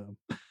 Yeah. So,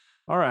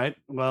 all right.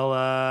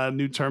 Well,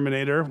 new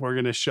Terminator. We're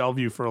going to shelve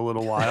you for a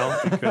little while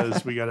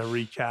because we got a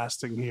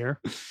recasting here.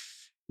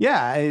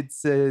 Yeah,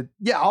 it's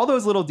all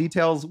those little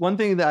details.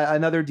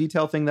 Another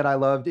detail thing that I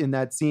loved in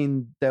that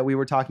scene that we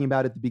were talking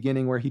about at the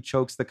beginning, where he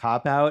chokes the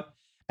cop out,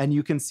 and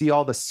you can see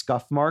all the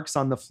scuff marks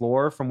on the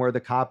floor from where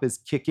the cop is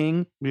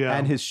kicking, Yeah.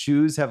 and his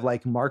shoes have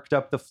like marked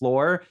up the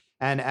floor.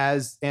 And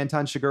as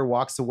Anton Chigurh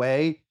walks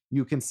away,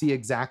 you can see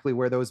exactly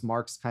where those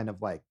marks kind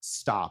of like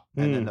stop,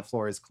 and then the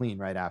floor is clean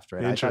right after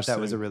it. I thought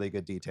that was a Interesting. really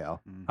good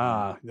detail.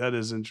 That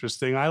is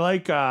interesting. I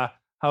like, how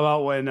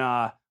about when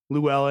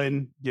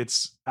Llewellyn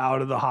gets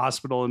out of the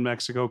hospital in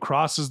Mexico,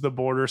 crosses the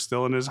border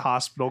still in his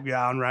hospital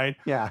gown, right?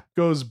 Yeah,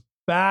 Goes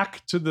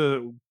back to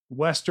the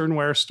Western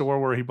wear store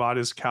where he bought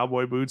his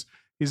cowboy boots.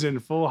 He's in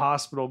full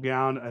hospital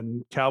gown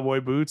and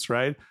cowboy boots,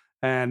 right?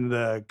 And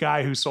the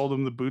guy who sold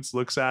him the boots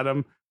looks at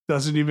him,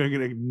 doesn't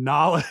even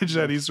acknowledge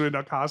that he's in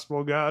a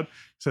hospital gown.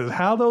 Says,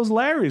 "How those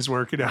Larrys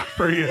working out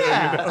for you?"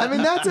 yeah. You know? I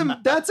mean,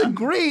 that's a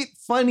great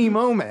funny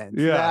moment.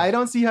 Yeah. I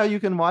don't see how you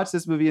can watch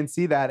this movie and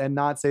see that and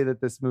not say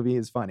that this movie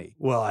is funny.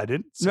 Well, I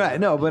didn't. say Right? that.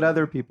 No, but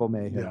other people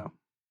may have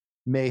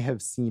Yeah.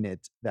 seen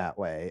it that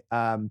way.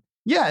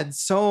 Yeah,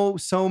 so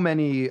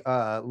many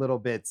little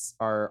bits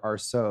are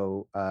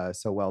so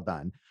well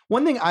done.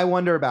 One thing I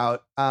wonder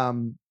about,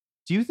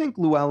 do you think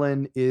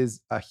Llewellyn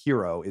is a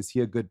hero? Is he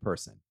a good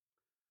person?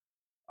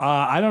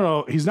 I don't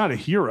know. He's not a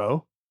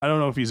hero. I don't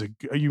know if he's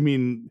you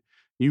mean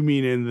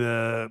in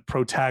the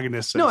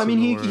protagonist sense No, I of mean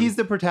the word. he's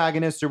the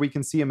protagonist, or we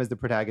can see him as the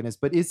protagonist,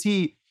 but is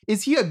he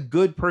a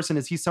good person?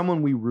 Is he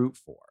someone we root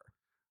for?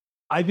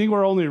 I think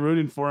we're only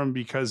rooting for him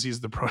because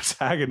he's the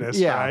protagonist,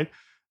 Yeah. right?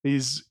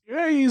 He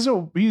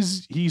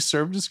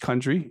served his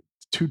country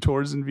 2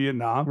 tours in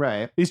Vietnam.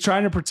 Right. He's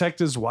trying to protect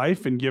his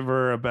wife and give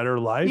her a better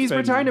life. He's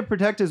and- trying to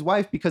protect his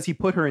wife because he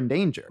put her in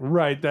danger.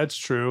 Right, that's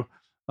true.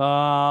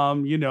 I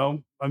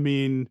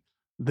mean,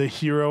 the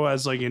hero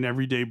as like an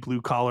everyday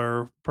blue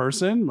collar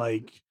person,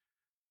 like,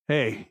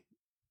 hey,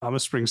 I'm a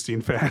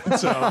Springsteen fan,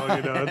 so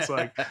it's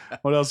like,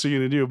 what else are you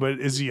gonna do? But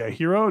is he a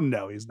hero?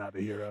 No, he's not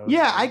a hero.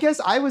 Yeah, I guess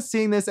I was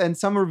seeing this, and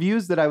some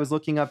reviews that I was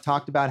looking up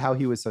talked about how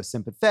he was so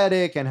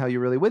sympathetic and how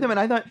you're really with him. And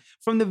I thought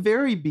from the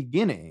very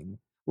beginning,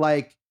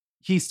 like,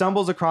 he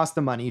stumbles across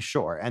the money,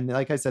 sure. And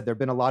like I said, there have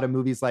been a lot of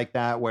movies like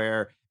that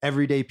where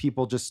everyday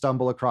people just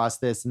stumble across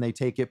this and they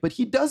take it. But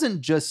he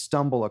doesn't just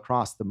stumble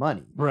across the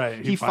money.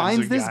 Right. He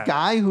finds this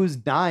guy who's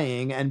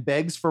dying and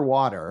begs for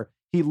water.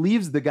 He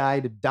leaves the guy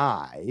to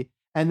die.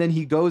 And then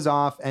he goes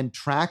off and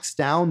tracks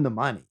down the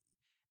money.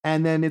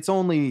 And then it's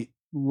only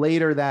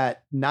later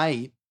that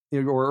night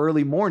or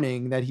early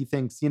morning that he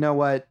thinks, you know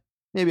what,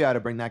 maybe I ought to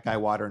bring that guy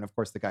water. And of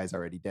course, the guy's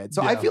already dead.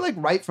 So I Yeah. feel like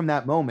right from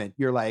that moment,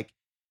 you're like,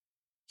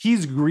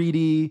 he's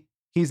greedy.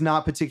 He's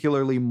not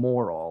particularly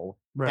moral.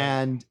 Right.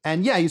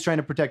 And yeah, he's trying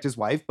to protect his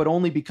wife, but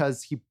only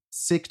because he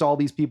sicked all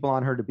these people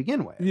on her to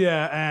begin with.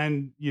 Yeah,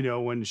 and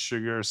when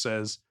Sugar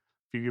says,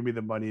 "If you give me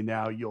the money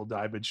now, you'll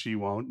die, but she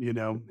won't," he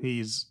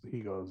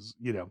goes,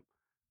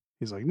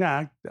 he's like,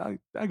 "Nah,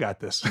 I got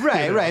this."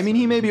 Right. I mean, so-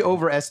 he maybe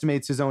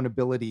overestimates his own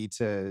ability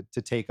to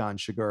take on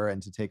Sugar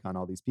and to take on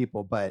all these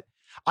people. But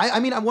I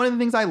mean, one of the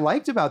things I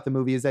liked about the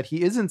movie is that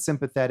he isn't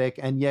sympathetic,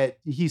 and yet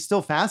he's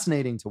still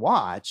fascinating to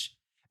watch.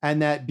 And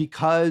that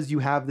because you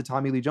have the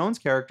Tommy Lee Jones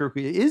character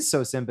who is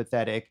so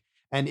sympathetic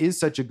and is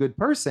such a good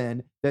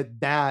person, that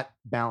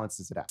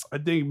balances it out. I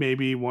think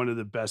maybe one of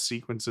the best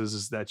sequences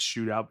is that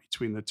shootout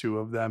between the two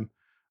of them,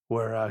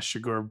 where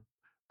Sugar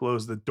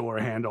blows the door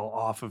handle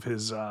off of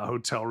his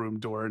hotel room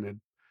door,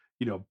 and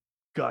it,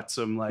 guts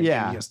him. Like,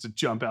 Yeah. and he has to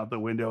jump out the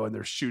window, and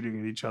they're shooting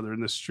at each other in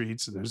the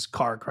streets, and there's a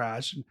car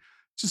crash, and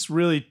just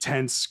really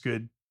tense,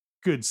 good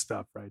good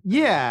stuff right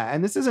there. Yeah,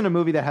 and this isn't a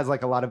movie that has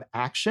like a lot of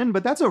action,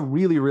 but that's a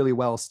really, really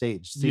well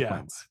staged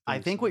sequence. I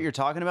think what you're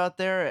talking about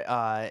there,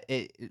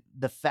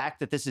 the fact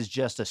that this is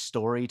just a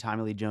story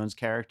Tommy Lee Jones'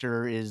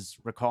 character is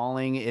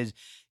recalling is,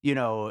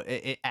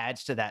 it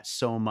adds to that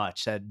so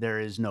much that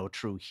there is no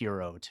true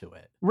hero to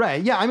it.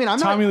 Right. Yeah. I mean,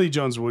 Tommy Lee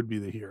Jones would be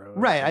the hero.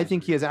 Right. I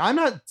think he is. And I'm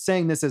not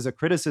saying this as a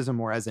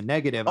criticism or as a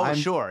negative. Oh,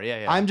 sure.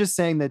 Yeah. I'm just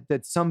saying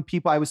that some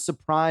people, I was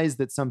surprised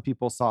that some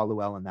people saw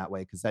Llewellyn in that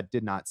way, because that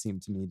did not seem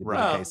to me to be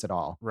the case at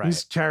all. Right.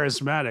 He's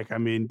charismatic. I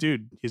mean,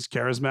 dude, he's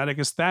charismatic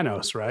as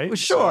Thanos, right? Well,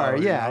 sure.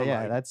 So,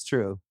 yeah. That's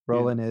true.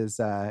 Brolin is,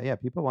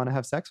 people want to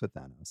have sex with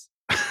Thanos.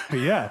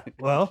 Yeah.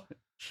 Well,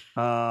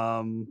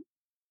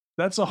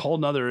 that's a whole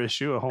nother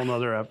issue, a whole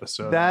nother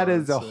episode. That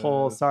is a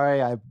whole,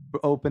 sorry, I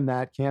opened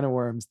that can of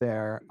worms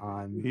there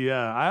on.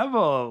 Yeah. I have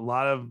a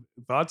lot of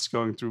thoughts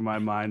going through my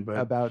mind, but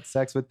about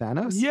sex with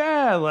Thanos?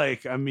 Yeah.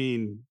 Like, I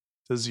mean,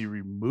 does he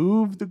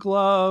remove the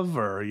glove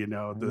or,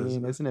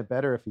 isn't it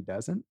better if he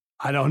doesn't?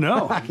 I don't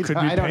know. It could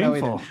be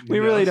painful. We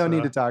really don't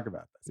need to talk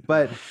about this.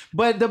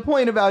 But the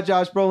point about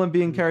Josh Brolin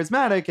being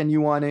charismatic and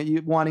you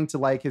wanting to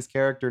like his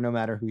character no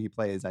matter who he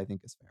plays, I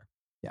think is fair.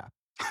 Yeah.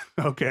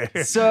 Okay.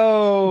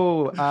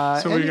 So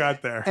we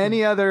got there.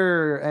 Any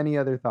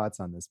other thoughts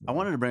on this movie? I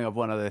wanted to bring up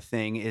one other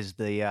thing is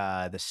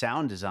the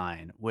sound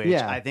design, which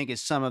I think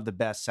is some of the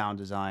best sound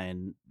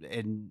design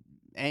in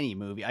any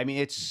movie. I mean,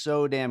 it's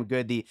so damn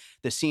good. The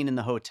scene in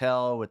the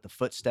hotel with the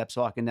footsteps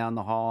walking down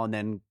the hall and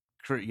then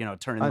turning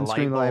the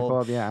light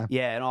bulb, yeah,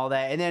 and all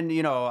that. And then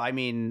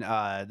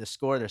the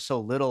score, there's so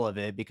little of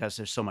it because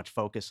there's so much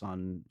focus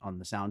on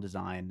the sound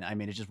design. I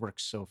mean, it just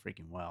works so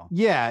freaking well.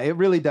 Yeah, it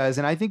really does.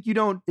 And I think you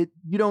don't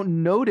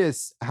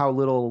notice how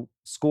little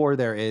score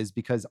there is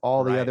because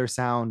all the other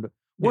sound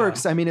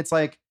works. I mean, it's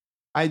like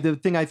the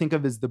thing I think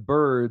of is The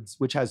Birds,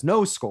 which has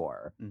no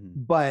score,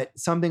 but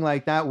something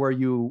like that where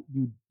you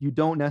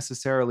don't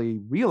necessarily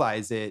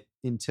realize it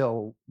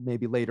until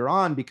maybe later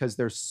on because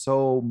there's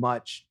so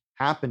much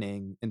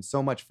happening and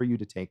so much for you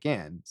to take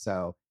in.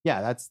 So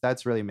yeah,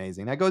 that's really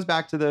amazing. That goes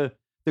back to the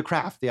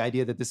craft, the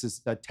idea that this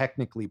is a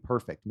technically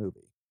perfect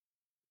movie.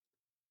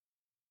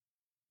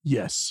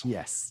 Yes.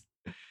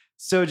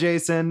 So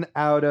Jason,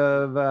 out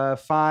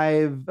of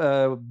 5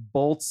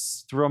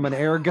 bolts from an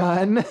air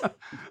gun,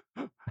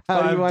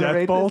 how do you want to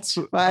rate bolts?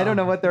 Well, I don't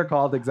know what they're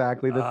called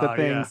exactly. The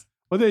things. Yeah.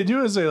 What they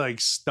do is they like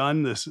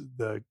stun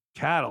the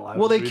cattle.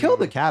 Well, they kill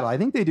the cattle. I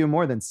think they do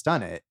more than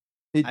stun it.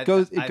 I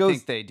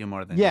think they do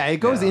more than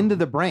it goes into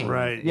the brain.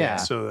 Right. Yeah.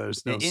 So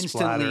there's no it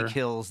instantly splatter.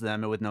 kills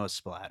them with no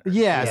splatter.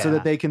 Yeah, so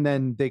that they can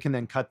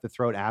then cut the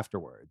throat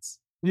afterwards.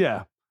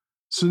 Yeah.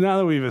 So now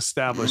that we've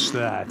established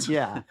that,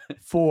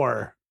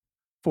 four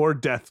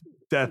death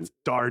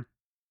dart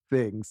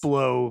things,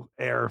 blow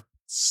air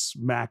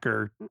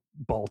smacker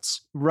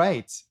bolts.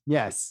 Right.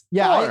 Yes.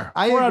 Yeah.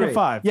 I 4 out agree. of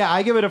 5. Yeah,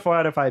 I give it a 4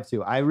 out of 5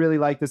 too. I really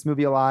like this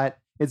movie a lot.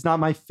 It's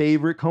not my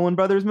favorite Coen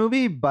Brothers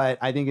movie, but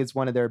I think it's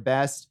one of their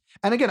best.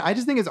 And again, I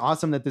just think it's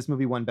awesome that this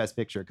movie won Best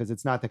Picture because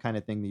it's not the kind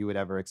of thing that you would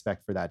ever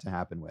expect for that to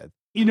happen with.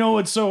 You know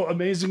what's so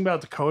amazing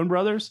about the Coen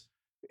Brothers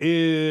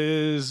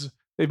is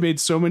they've made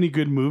so many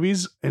good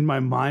movies. In my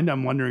mind,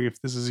 I'm wondering if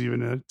this is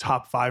even a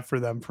top 5 for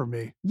them for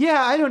me.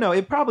 Yeah, I don't know.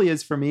 It probably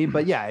is for me,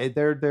 but yeah,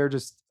 they're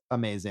just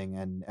amazing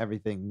and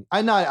everything.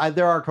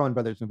 There are Coen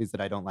Brothers movies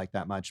that I don't like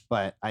that much,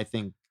 but I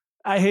think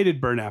I hated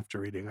Burn After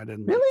Reading. I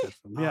didn't really. Like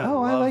that film. Yeah.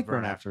 Oh, I like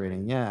Burn After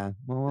Reading. Yeah.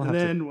 Well,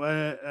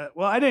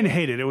 I didn't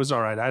hate it. It was all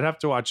right. I'd have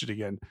to watch it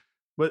again.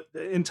 But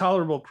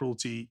Intolerable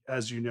Cruelty,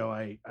 as you know,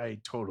 I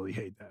totally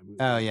hate that movie.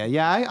 Oh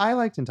yeah. I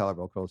liked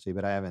Intolerable Cruelty,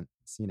 but I haven't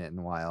seen it in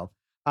a while.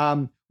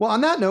 Well, on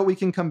that note, we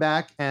can come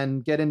back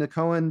and get into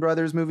Coen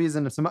Brothers movies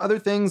and some other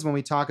things when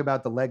we talk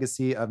about the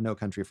legacy of No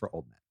Country for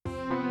Old Men.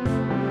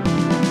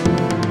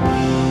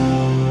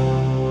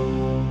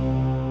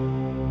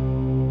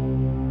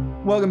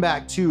 Welcome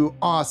back to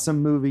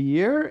Awesome Movie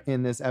Year.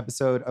 In this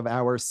episode of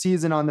our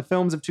season on the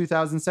films of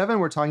 2007,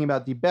 we're talking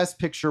about the Best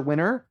Picture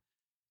winner,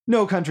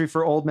 No Country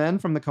for Old Men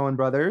from the Coen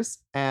Brothers.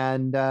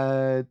 And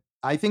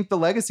I think the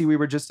legacy, we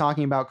were just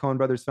talking about Coen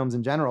Brothers films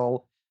in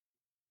general,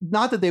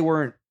 not that they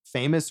weren't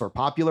famous or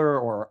popular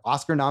or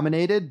Oscar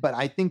nominated, but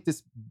I think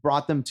this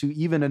brought them to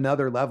even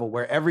another level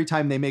where every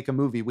time they make a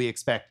movie, we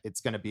expect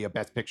it's going to be a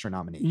Best Picture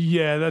nominee.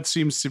 Yeah, that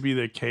seems to be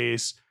the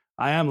case.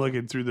 I am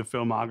looking through the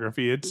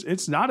filmography.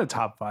 It's not a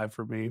top 5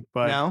 for me,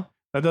 but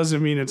that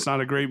doesn't mean it's not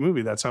a great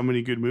movie. That's how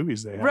many good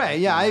movies they have. Right.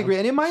 Yeah, I agree.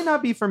 And it might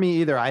not be for me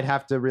either. I'd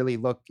have to really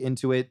look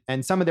into it.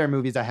 And some of their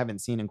movies I haven't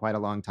seen in quite a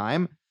long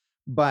time.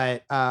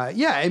 But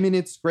I mean,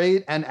 it's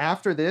great. And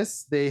after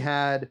this, they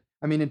had,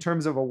 in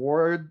terms of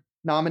award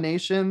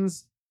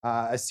nominations,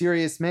 A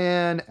Serious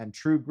Man and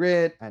True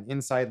Grit and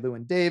Inside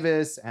Llewyn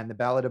Davis and The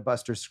Ballad of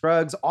Buster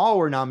Scruggs all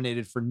were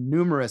nominated for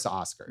numerous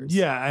Oscars.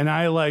 Yeah, and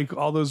I like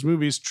all those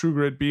movies, True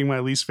Grit being my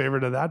least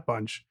favorite of that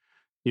bunch,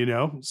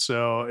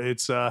 So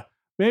it's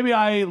maybe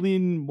I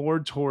lean more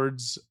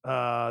towards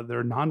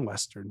their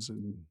non-Westerns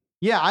and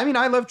Yeah, I mean,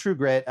 I love True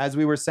Grit. As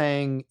we were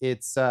saying,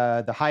 it's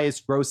the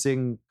highest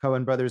grossing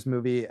Coen Brothers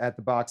movie at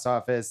the box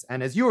office.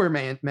 And as you were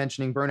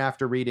mentioning, Burn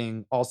After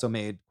Reading also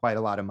made quite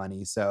a lot of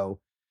money. So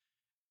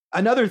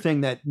another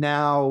thing that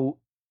now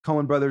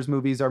Coen Brothers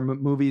movies are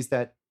movies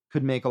that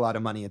could make a lot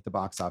of money at the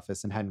box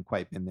office and hadn't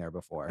quite been there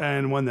before.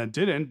 And one that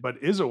didn't, but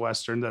is a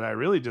Western that I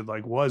really did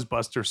like, was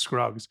Buster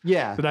Scruggs.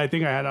 Yeah. That I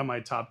think I had on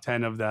my top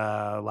 10 of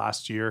the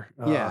last year.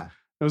 Yeah.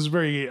 It was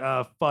very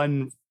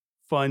fun.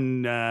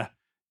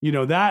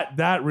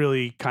 That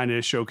really kind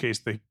of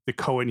showcased the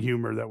Coen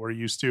humor that we're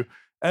used to,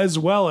 as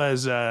well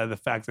as the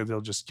fact that they'll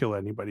just kill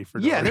anybody for.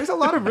 Yeah, there's a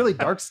lot of really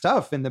dark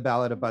stuff in the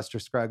Ballad of Buster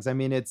Scruggs. I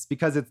mean, it's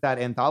because it's that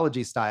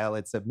anthology style.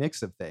 It's a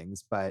mix of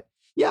things, but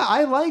yeah,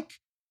 I like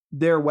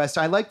their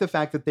I like the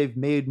fact that they've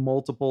made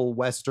multiple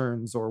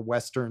Westerns or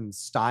Western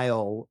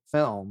style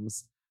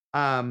films.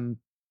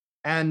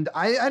 And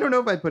I don't know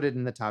if I put it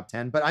in the top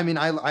 10, but I mean,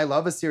 I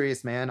love A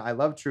Serious Man. I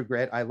love True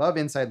Grit. I love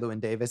Inside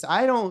Llewyn Davis.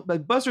 I don't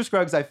like Buster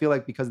Scruggs. I feel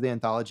like because of the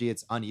anthology,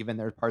 it's uneven.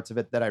 There's parts of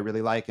it that I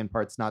really like and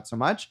parts not so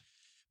much,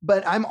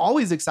 but I'm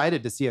always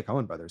excited to see a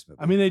Coen Brothers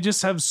movie. I mean, they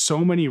just have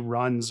so many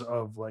runs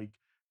of like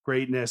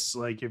greatness.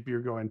 Like if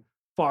you're going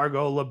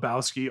Fargo,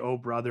 Lebowski, Oh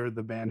Brother,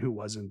 The Man Who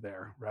Wasn't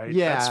There, right?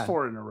 Yeah. That's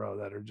 4 in a row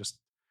that are just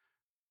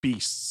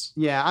beasts.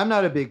 Yeah, I'm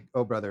not a big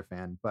Oh Brother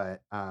fan,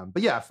 but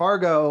yeah,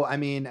 Fargo, I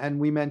mean, and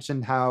we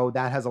mentioned how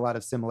that has a lot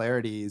of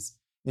similarities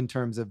in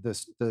terms of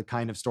the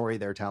kind of story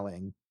they're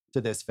telling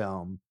to this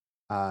film.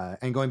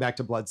 And going back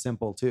to Blood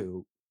Simple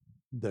too,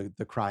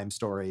 the crime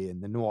story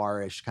and the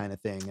noirish kind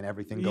of thing and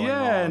everything going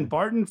on. Yeah, and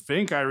Barton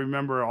Fink, I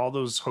remember all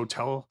those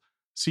hotel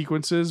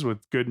sequences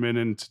with Goodman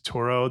and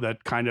Totoro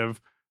that kind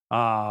of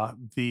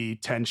the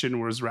tension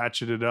was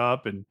ratcheted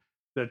up, and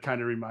that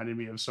kind of reminded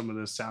me of some of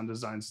the sound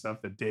design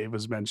stuff that Dave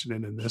was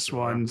mentioning in this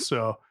one.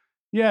 So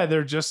yeah,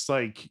 they're just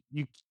like,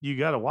 you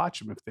got to watch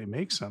them if they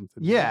make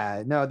something.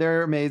 Yeah, no,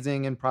 they're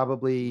amazing. And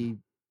probably,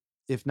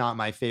 if not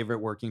my favorite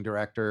working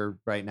director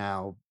right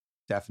now,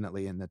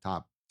 definitely in the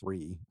top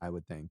 3, I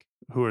would think.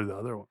 Who are the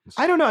other ones?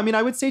 I don't know. I mean,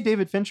 I would say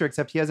David Fincher,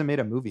 except he hasn't made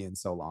a movie in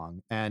so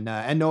long. And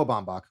Noah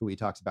Baumbach, who we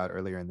talked about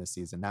earlier in this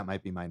season. That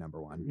might be my number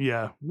 1.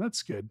 Yeah,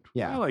 that's good.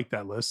 Yeah. I like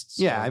that list.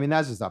 So. Yeah, I mean,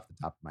 that's just off the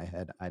top of my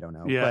head. I don't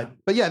know. Yeah.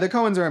 But yeah, the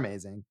Coens are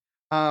amazing.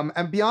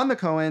 And beyond the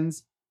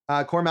Coens,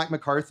 Cormac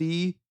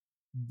McCarthy,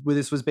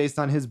 this was based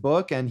on his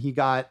book, and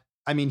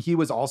he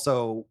was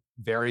also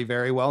very,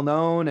 very well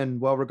known and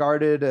well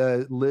regarded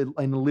in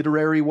the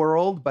literary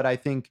world. But I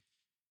think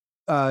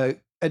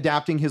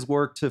adapting his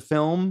work to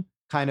film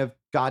kind of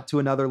got to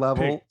another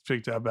level.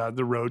 Picked up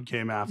The Road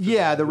came after.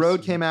 Yeah, The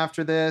Road came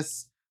after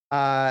this,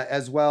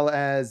 as well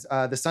as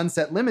The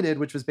Sunset Limited,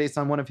 which was based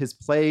on one of his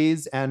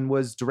plays and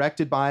was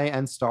directed by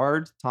and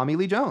starred Tommy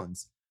Lee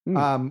Jones,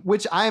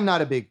 which I am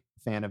not a big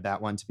fan of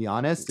that one, to be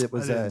honest. It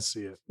was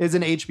it's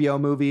an HBO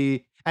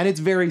movie, and it's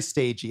very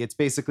stagey. It's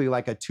basically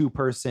like a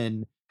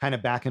 2-person kind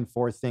of back and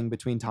forth thing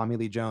between Tommy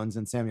Lee Jones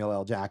and Samuel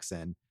L.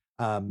 Jackson.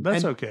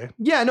 That's okay.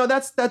 Yeah, no,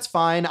 that's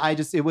fine.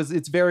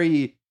 It's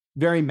very,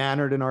 very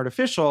mannered and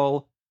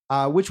artificial,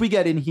 which we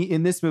get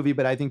in this movie,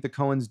 but I think the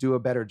Coens do a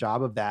better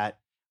job of that.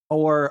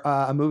 Or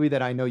a movie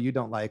that I know you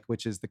don't like,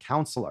 which is The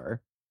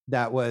Counselor,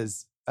 that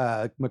was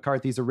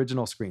McCarthy's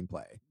original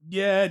screenplay.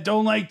 Yeah,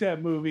 don't like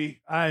that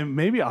movie.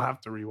 Maybe I'll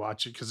have to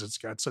rewatch it because it's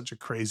got such a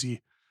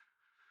crazy,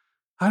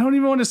 I don't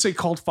even want to say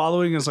cult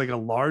following is like a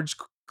large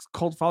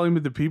cult following,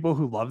 but the people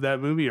who love that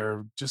movie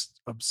are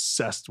just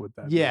obsessed with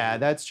that movie.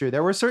 That's true.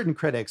 There were certain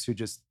critics who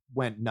just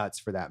went nuts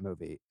for that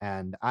movie.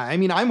 And I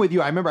mean, I'm with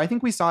you. I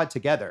think we saw it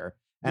together,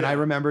 and I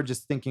remember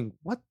just thinking,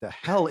 what the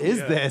hell is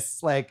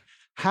this? Like,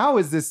 how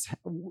is this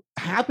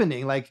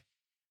happening? Like,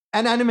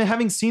 and I mean,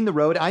 having seen The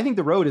Road, I think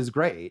The Road is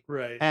great.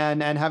 Right.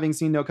 And having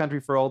seen No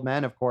Country for Old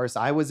Men, of course,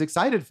 I was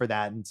excited for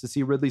that. And to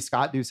see Ridley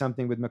Scott do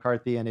something with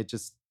McCarthy, and it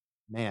just,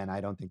 man,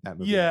 I don't think that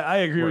movie. Yeah, I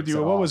agree with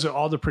you. What was it?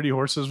 All the Pretty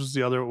Horses was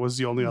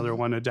the only other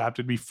one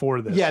adapted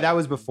before this. Yeah, that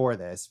was before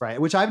this, right?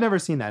 Which I've never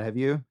seen that. Have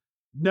you?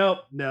 Nope,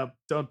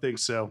 don't think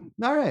so.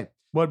 All right.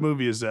 What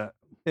movie is that?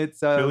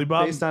 It's Billy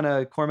Bob? based on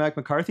a Cormac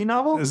McCarthy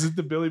novel. Is it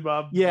the Billy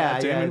Bob? Yeah,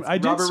 Damon? it's I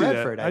did Robert see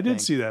Redford, that. I I did think.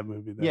 see that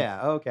movie. Then.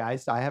 Yeah. Okay.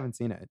 I haven't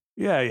seen it.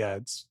 Yeah.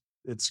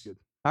 It's good.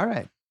 All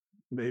right.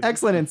 Maybe.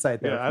 Excellent insight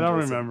there. Yeah, I don't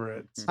remember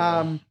it.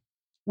 So.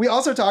 We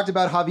also talked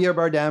about Javier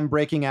Bardem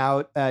breaking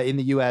out in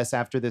the U.S.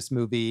 after this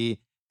movie,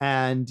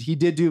 and he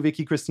did do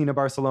Vicky Cristina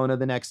Barcelona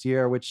the next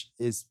year, which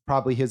is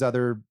probably his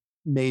other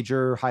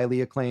major,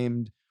 highly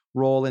acclaimed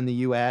role in the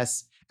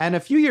U.S. And a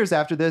few years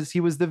after this, he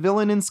was the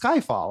villain in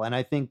Skyfall. And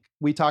I think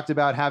we talked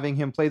about having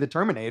him play the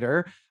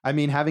Terminator. I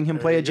mean, having him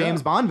play a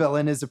James Bond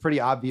villain is a pretty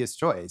obvious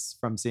choice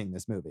from seeing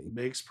this movie.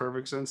 Makes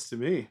perfect sense to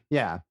me.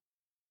 Yeah.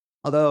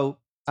 Although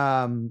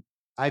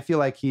I feel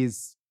like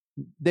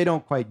they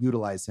don't quite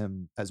utilize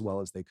him as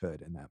well as they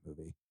could in that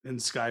movie. In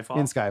Skyfall?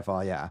 In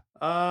Skyfall, yeah.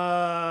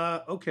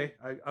 Okay.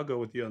 I'll go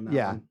with you on that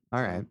Yeah. one.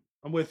 All right.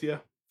 I'm with you.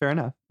 Fair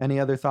enough. Any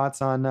other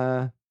thoughts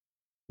on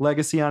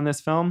legacy on this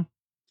film?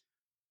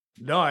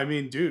 No, I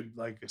mean, dude,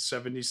 like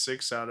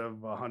 76 out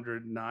of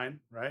 109,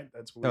 right?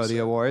 That's what we the said.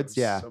 awards,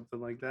 yeah.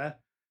 Something like that.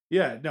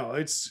 Yeah, no,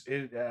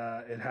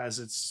 it has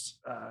its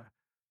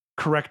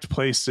correct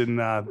place in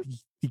the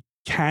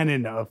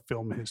canon of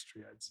film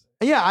history, I'd say.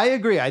 Yeah, I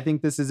agree. I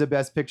think this is a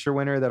Best Picture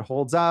winner that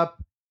holds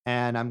up,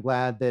 and I'm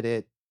glad that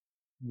it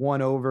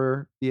won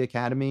over the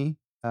Academy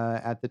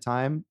at the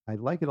time. I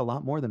like it a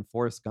lot more than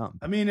Forrest Gump.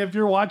 I mean, if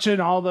you're watching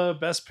all the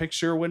Best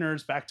Picture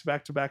winners back to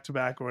back to back to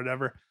back or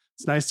whatever,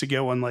 it's nice to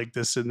get one like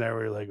this in there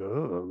where you're like,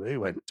 oh, they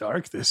went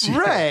dark this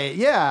year. Right.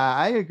 Yeah,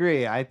 I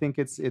agree. I think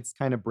it's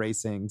kind of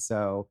bracing.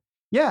 So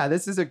yeah,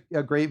 this is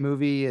a great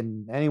movie,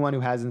 and anyone who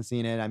hasn't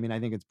seen it, I mean, I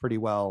think it's pretty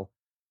well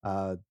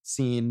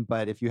seen,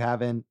 but if you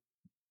haven't,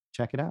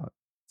 check it out.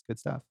 It's good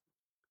stuff.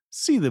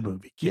 See the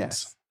movie,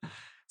 kids. Yes.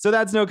 So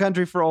that's No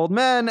Country for Old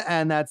Men,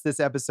 and that's this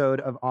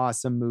episode of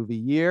Awesome Movie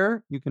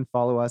Year. You can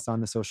follow us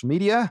on the social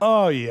media.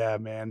 Oh, yeah,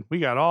 man. We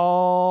got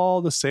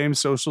all the same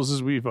socials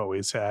as we've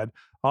always had.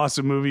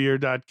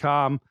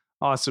 AwesomeMovieYear.com,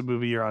 Awesome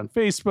Movie Year on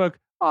Facebook,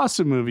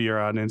 Awesome Movie Year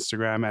on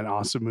Instagram, and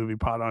Awesome Movie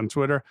Pod on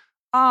Twitter.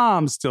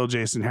 I'm still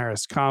Jason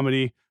Harris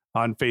Comedy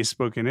on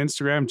Facebook and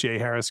Instagram, Jay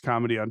Harris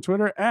Comedy on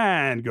Twitter,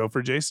 and go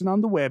for Jason on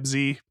the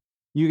websy.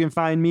 You can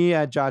find me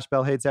at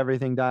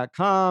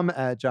joshbellhateseverything.com,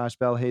 at Josh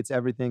Bell Hates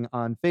Everything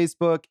on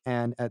Facebook,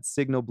 and at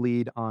Signal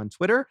Bleed on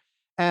Twitter.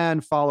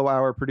 And follow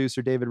our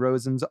producer, David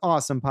Rosen's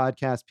awesome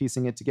podcast,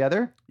 Piecing It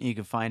Together. You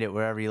can find it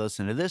wherever you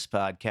listen to this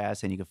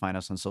podcast, and you can find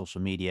us on social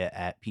media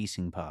at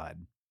Piecing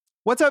Pod.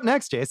 What's up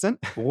next, Jason?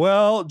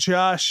 Well,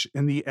 Josh,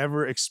 in the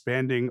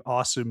ever-expanding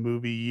Awesome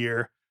Movie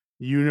Year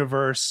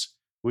universe,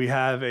 we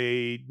have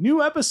a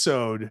new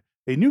episode,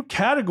 a new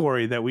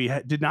category that we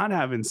did not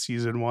have in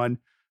season 1.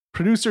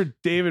 Producer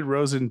David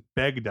Rosen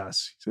begged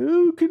us. He said,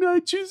 oh, can I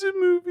choose a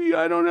movie?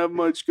 I don't have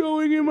much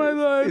going in my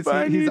life.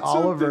 He's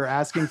Oliver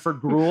asking for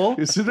gruel.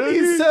 He said,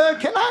 Please,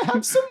 can I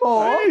have some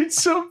more? I need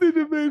something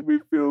to make me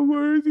feel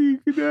worthy.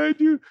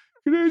 Can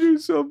I do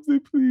something,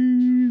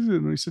 please?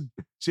 And we said,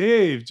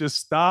 Dave, just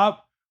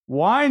stop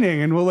whining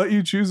and we'll let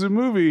you choose a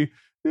movie.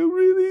 You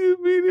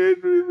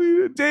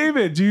mean it?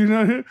 David, do you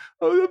know?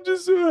 Oh, I'm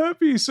just so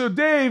happy. So,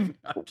 Dave,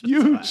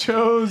 you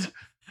chose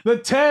The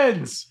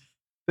Tens.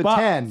 The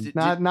 10,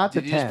 not the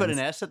 10. Did you just put an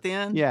S at the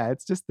end? Yeah,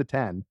 it's just the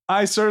 10.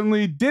 I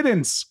certainly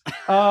didn't.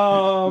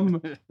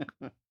 I've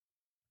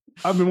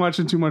been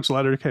watching too much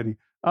Letterkenny.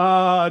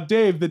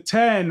 Dave, The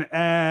 10,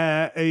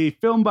 a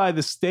film by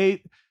the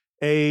state,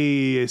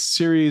 a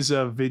series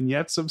of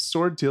vignettes of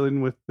sort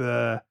dealing with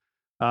the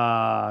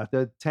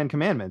 10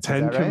 Commandments. 10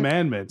 is that right?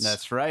 Commandments.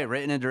 That's right.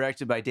 Written and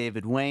directed by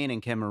David Wayne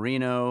and Ken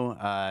Marino.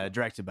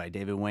 Directed by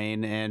David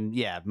Wayne. And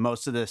yeah,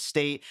 most of the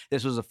state.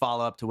 This was a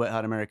follow-up to Wet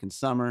Hot American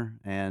Summer.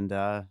 And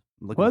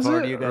looking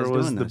forward to you guys or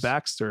was doing the this.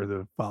 Baxter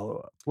the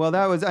follow-up? Well,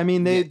 that was, I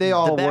mean, they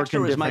all the work Baxter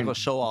in was different... Michael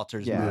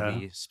Showalter's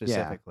movie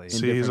specifically. In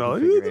See, he's different all,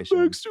 yeah, the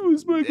configurations. Baxter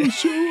was Michael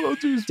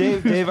Showalter's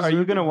Dave, are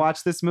you going to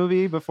watch this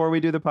movie before we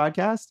do the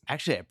podcast?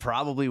 Actually, I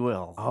probably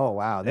will. Oh,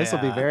 wow. This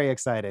will be Yeah. very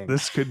exciting.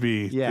 This could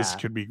be Yeah.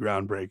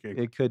 groundbreaking.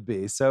 It could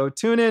be. So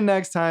tune in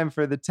next time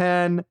for the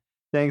 10.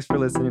 Thanks for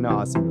listening to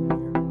Awesome Movie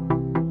Year.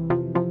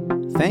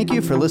 Thank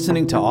you for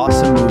listening to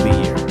Awesome Movie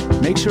Year.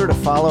 Make sure to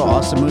follow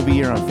Awesome Movie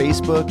Year on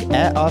Facebook,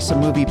 at Awesome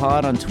Movie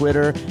Pod on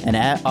Twitter, and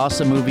at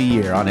Awesome Movie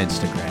Year on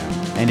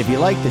Instagram. And if you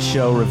like the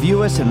show,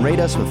 review us and rate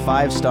us with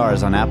 5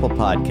 stars on Apple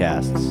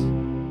Podcasts.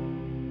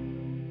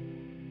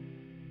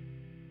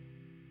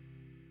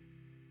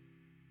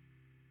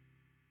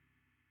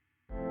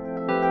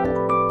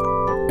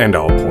 And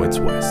all points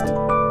west.